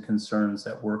issues and concerns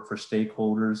that work for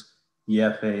stakeholders, the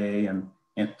FAA,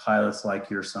 and pilots like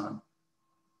your son.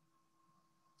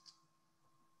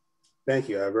 Thank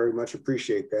you. I very much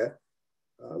appreciate that.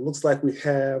 Looks like we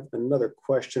have another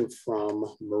question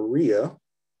from Maria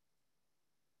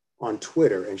on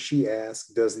Twitter, and she asks,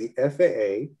 does the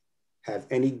FAA have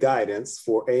any guidance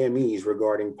for AMEs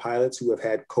regarding pilots who have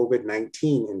had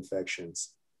COVID-19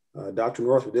 infections? Dr.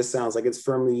 Northwood, this sounds like it's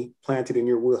firmly planted in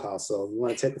your wheelhouse. So you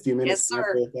want to take a few minutes to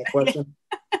answer that question?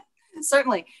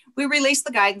 Certainly. We released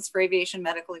the guidance for aviation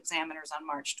medical examiners on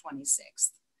March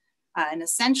 26th. And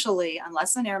essentially,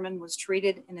 unless an airman was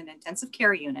treated in an intensive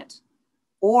care unit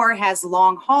or has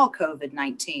long haul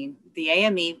COVID-19, the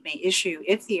AME may issue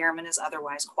if the airman is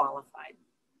otherwise qualified.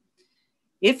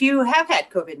 If you have had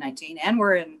COVID-19 and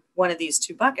we're in one of these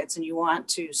two buckets and you want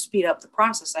to speed up the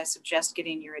process, I suggest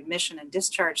getting your admission and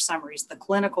discharge summaries, the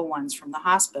clinical ones from the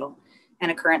hospital,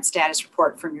 and a current status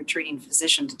report from your treating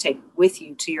physician to take with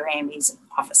you to your AME's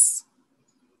office.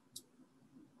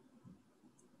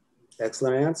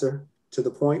 Excellent answer. To the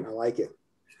point, I like it.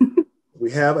 We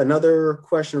have another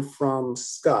question from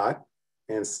Scott,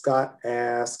 and Scott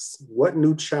asks, what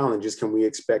new challenges can we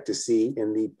expect to see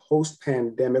in the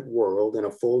post-pandemic world in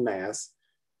a full NAS?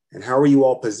 And how are you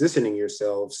all positioning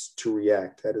yourselves to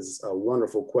react? That is a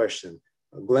wonderful question.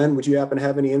 Glenn, would you happen to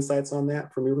have any insights on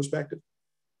that from your perspective?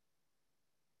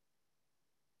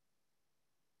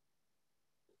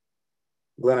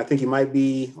 Glenn, I think you might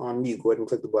be on mute. Go ahead and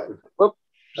click the button. Whoop,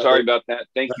 sorry about that.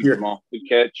 Thank you, Jamal. Good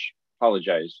catch.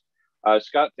 Apologize.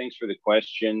 Scott, thanks for the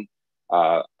question.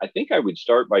 I think I would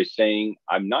start by saying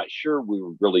I'm not sure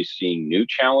we're really seeing new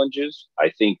challenges. I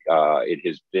think it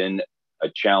has been a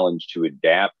challenge to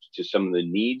adapt to some of the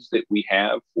needs that we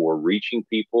have for reaching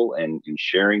people and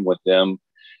sharing with them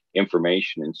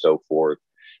information and so forth.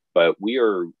 But we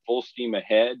are full steam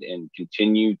ahead and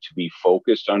continue to be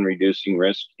focused on reducing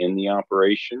risk in the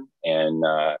operation. And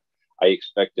I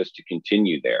expect us to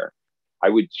continue there. I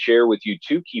would share with you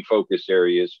two key focus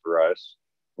areas for us.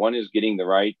 One is getting the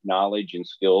right knowledge and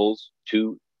skills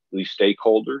to the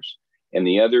stakeholders, and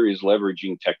the other is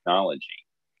leveraging technology.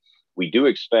 We do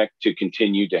expect to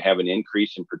continue to have an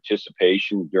increase in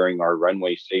participation during our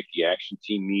runway safety action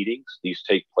team meetings. These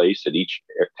take place at each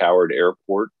towered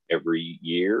airport every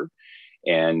year.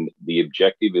 And the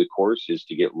objective, of course, is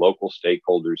to get local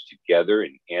stakeholders together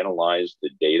and analyze the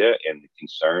data and the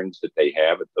concerns that they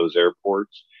have at those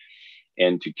airports,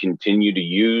 and to continue to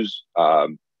use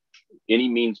any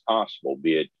means possible,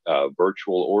 be it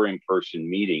virtual or in-person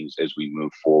meetings as we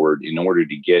move forward in order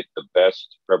to get the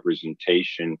best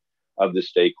representation of the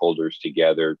stakeholders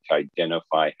together to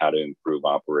identify how to improve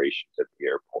operations at the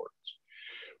airports.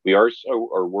 We also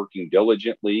are working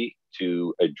diligently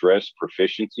to address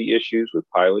proficiency issues with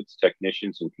pilots,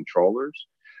 technicians, and controllers.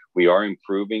 We are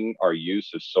improving our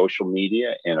use of social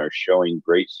media and are showing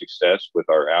great success with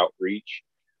our outreach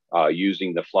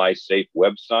using the Fly Safe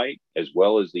website, as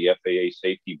well as the FAA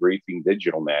Safety Briefing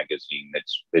digital magazine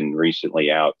that's been recently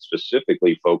out,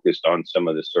 specifically focused on some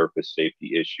of the surface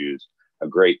safety issues. A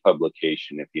great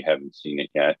publication if you haven't seen it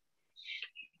yet.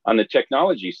 On the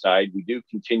technology side, we do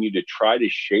continue to try to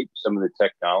shape some of the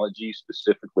technology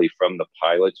specifically from the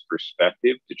pilot's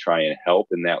perspective to try and help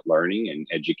in that learning and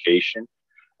education.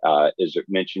 As I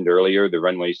mentioned earlier, the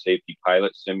Runway Safety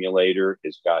Pilot Simulator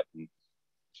has gotten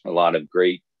a lot of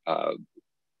great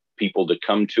people to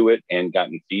come to it and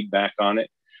gotten feedback on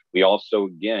it. We also,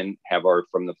 again, have our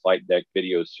From the Flight Deck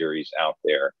video series out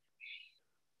there.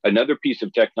 Another piece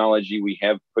of technology we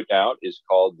have put out is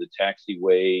called the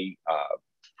Taxiway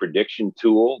Prediction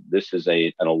Tool. This is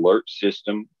an alert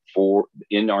system for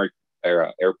in our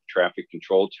air traffic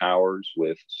control towers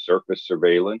with surface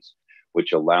surveillance,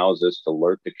 which allows us to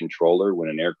alert the controller when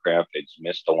an aircraft has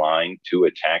missed a line to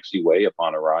a taxiway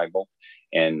upon arrival,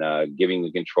 and giving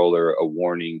the controller a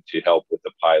warning to help with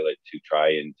the pilot to try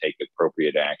and take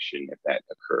appropriate action if that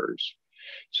occurs.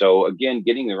 So again,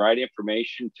 getting the right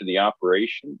information to the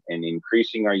operation and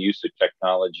increasing our use of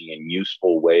technology in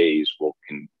useful ways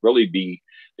can really be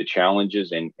the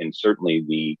challenges and certainly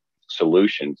the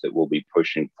solutions that we'll be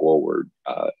pushing forward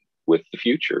with the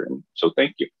future. And so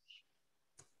thank you.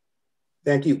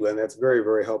 Thank you, Glenn. That's very,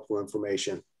 very helpful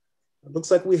information. It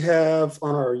looks like we have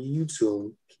on our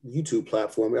YouTube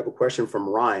platform, we have a question from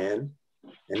Ryan.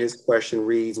 And his question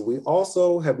reads, we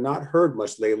also have not heard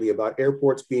much lately about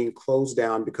airports being closed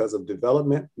down because of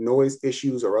development, noise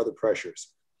issues, or other pressures.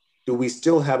 Do we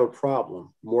still have a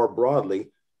problem? More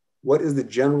broadly, what is the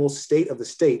general state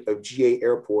of GA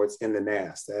airports in the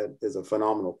NAS? That is a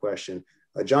phenomenal question.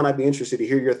 John, I'd be interested to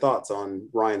hear your thoughts on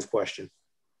Ryan's question.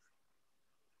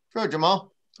 Sure,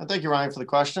 Jamal. Thank you, Ryan, for the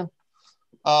question.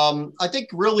 I think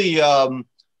really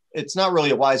it's not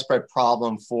really a widespread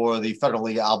problem for the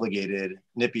federally obligated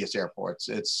NIPIAS airports.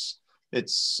 It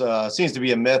seems to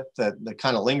be a myth that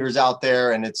kind of lingers out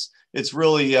there, and it's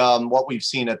really what we've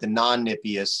seen at the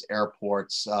non-NIPIAS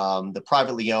airports, the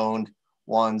privately owned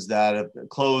ones that have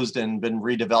closed and been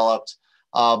redeveloped.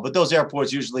 But those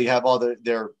airports usually have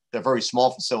they're very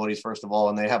small facilities, first of all,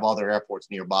 and they have other airports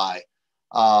nearby.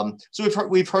 So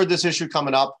we've heard this issue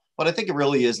coming up, but I think it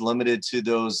really is limited to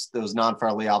those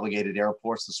non-federally obligated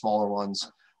airports, the smaller ones.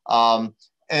 And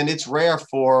it's rare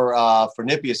for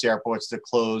NIPIAS airports to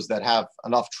close that have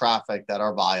enough traffic that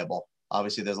are viable.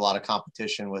 Obviously, there's a lot of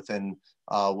competition within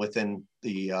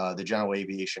the general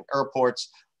aviation airports,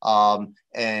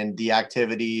 and the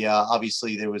activity.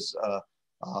 Obviously, there was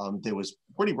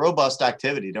pretty robust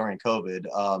activity during COVID,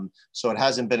 so it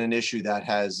hasn't been an issue that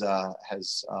has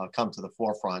come to the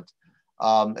forefront.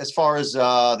 As far as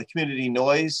the community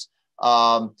noise,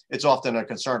 it's often a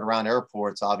concern around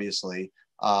airports, obviously,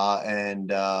 and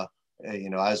you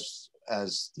know, as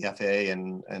the FAA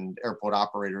and airport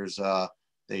operators,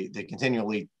 they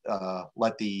continually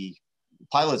let the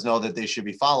pilots know that they should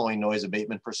be following noise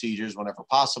abatement procedures whenever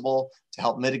possible to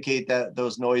help mitigate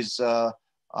those noise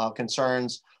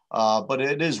concerns. But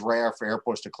it is rare for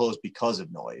airports to close because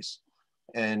of noise.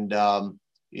 And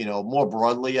you know, more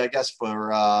broadly, I guess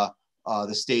for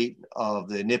the state of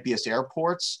the NIPIAS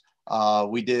airports,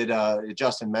 we did,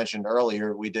 Justin mentioned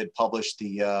earlier, we did publish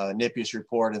the NIPIAS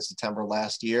report in September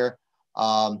last year.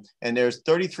 And there's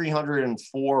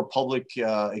 3,304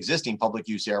 existing public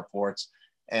use airports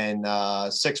and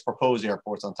 6 proposed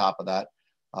airports on top of that.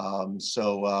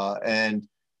 And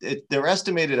they're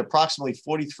estimated approximately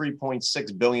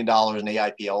 $43.6 billion in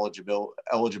AIP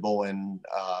eligible and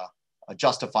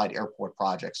justified airport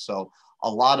projects. So a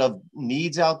lot of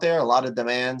needs out there, a lot of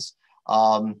demands.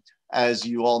 As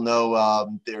you all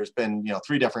know, there's been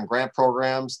 3 different grant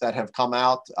programs that have come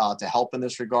out to help in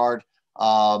this regard.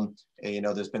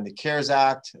 There's been the CARES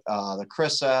Act, the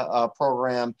CRISA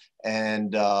program,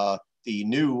 and the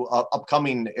new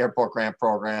upcoming airport grant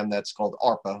program that's called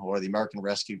ARPA, or the American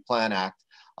Rescue Plan Act.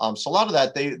 So a lot of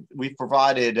that, we've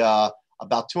provided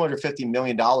about $250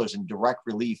 million in direct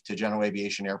relief to general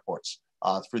aviation airports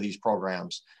through these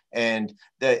programs. And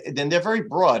then they're very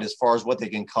broad as far as what they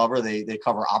can cover. They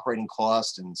cover operating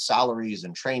costs and salaries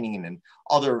and training and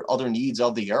other needs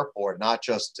of the airport, not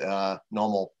just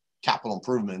normal capital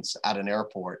improvements at an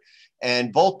airport.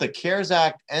 And both the CARES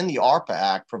Act and the ARPA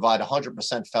Act provide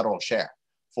 100% federal share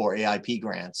for AIP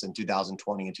grants in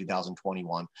 2020 and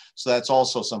 2021. So that's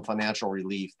also some financial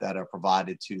relief that are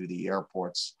provided to the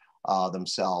airports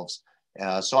themselves.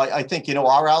 So I think,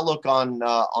 our outlook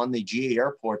on the GA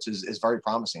airports is very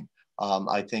promising.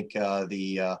 I think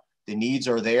the needs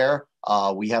are there.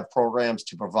 We have programs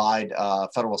to provide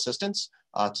federal assistance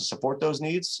to support those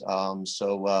needs.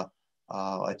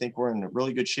 I think we're in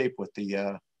really good shape with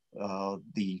the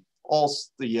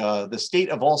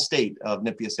state of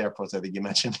NIPIAS airports, I think you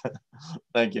mentioned.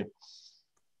 Thank you.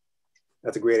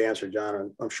 That's a great answer,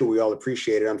 John. I'm sure we all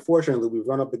appreciate it. Unfortunately, we've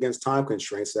run up against time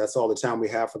constraints. So that's all the time we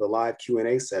have for the live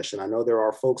Q&A session. I know there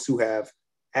are folks who have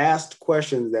asked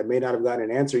questions that may not have gotten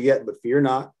an answer yet, but fear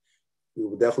not. We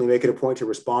will definitely make it a point to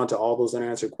respond to all those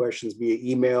unanswered questions via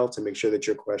email to make sure that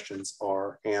your questions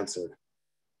are answered.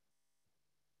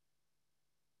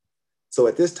 So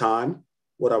at this time,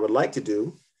 what I would like to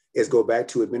do is go back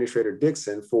to Administrator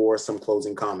Dickson for some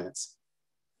closing comments.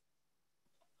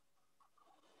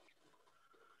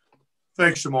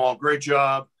 Thanks, Jamal. Great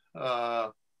job.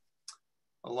 A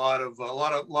lot of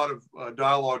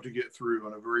dialogue to get through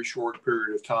in a very short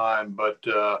period of time, but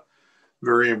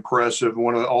very impressive. I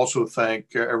want to also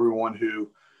thank everyone who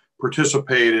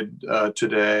participated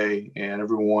today and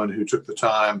everyone who took the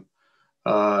time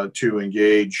to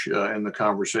engage in the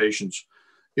conversations.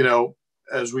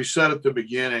 As we said at the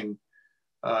beginning,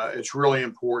 it's really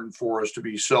important for us to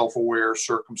be self-aware,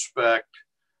 circumspect,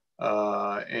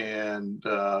 and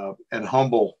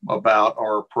humble about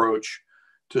our approach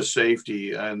to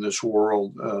safety in this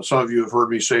world. Some of you have heard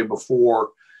me say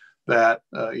before that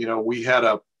we had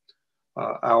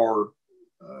our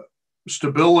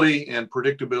stability and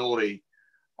predictability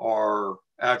are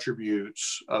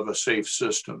attributes of a safe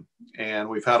system. And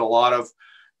we've had a lot of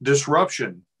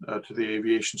disruption to the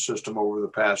aviation system over the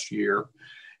past year.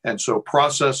 And so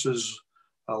processes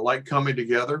like coming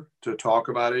together to talk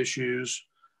about issues,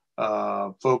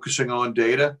 focusing on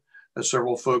data, as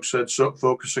several folks said, so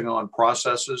focusing on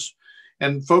processes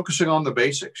and focusing on the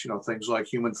basics, things like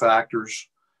human factors,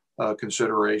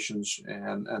 considerations,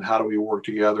 and how do we work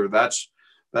together.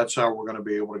 That's how we're going to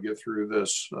be able to get through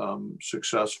this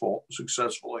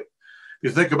successfully. If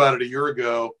you think about it, a year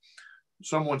ago,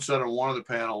 someone said on one of the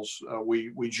panels,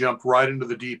 we jumped right into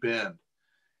the deep end.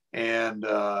 And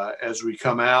as we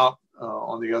come out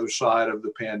on the other side of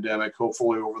the pandemic,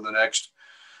 hopefully over the next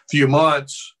few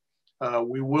months,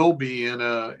 we will be in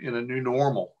a new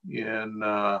normal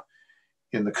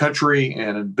in the country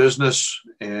and in business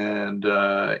and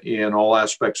in all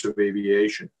aspects of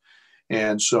aviation.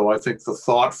 And so I think the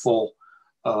thoughtful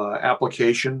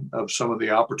application of some of the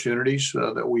opportunities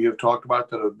that we have talked about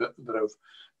that have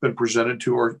been presented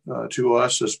to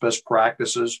us as best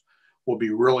practices will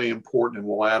be really important and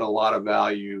will add a lot of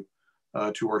value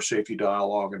to our safety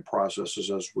dialogue and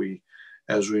processes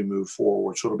as we move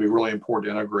forward. So it'll be really important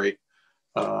to integrate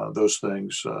those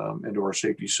things into our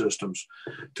safety systems.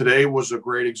 Today was a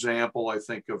great example, I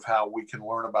think, of how we can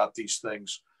learn about these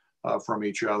things from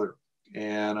each other.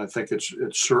 And I think it's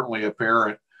certainly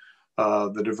apparent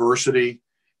the diversity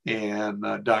and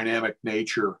dynamic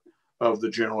nature of the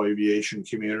general aviation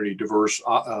community, diverse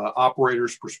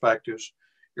operators' perspectives,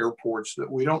 airports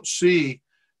that we don't see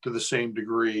to the same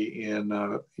degree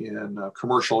in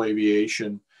commercial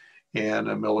aviation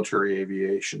and military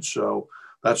aviation. So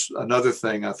that's another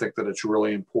thing I think that it's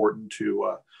really important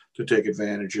to take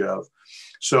advantage of.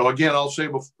 So again, I'll say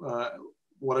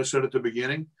what I said at the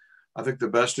beginning. I think the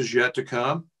best is yet to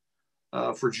come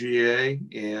for GA.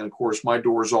 And of course, my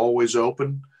door is always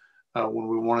open when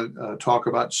we want to talk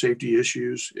about safety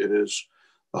issues. It is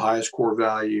the highest core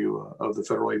value of the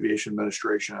Federal Aviation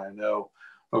Administration. I know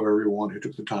of everyone who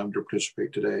took the time to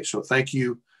participate today. So thank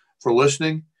you for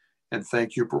listening and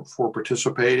thank you for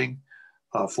participating.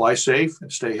 Fly safe and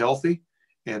stay healthy.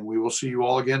 And we will see you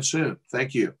all again soon.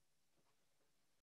 Thank you.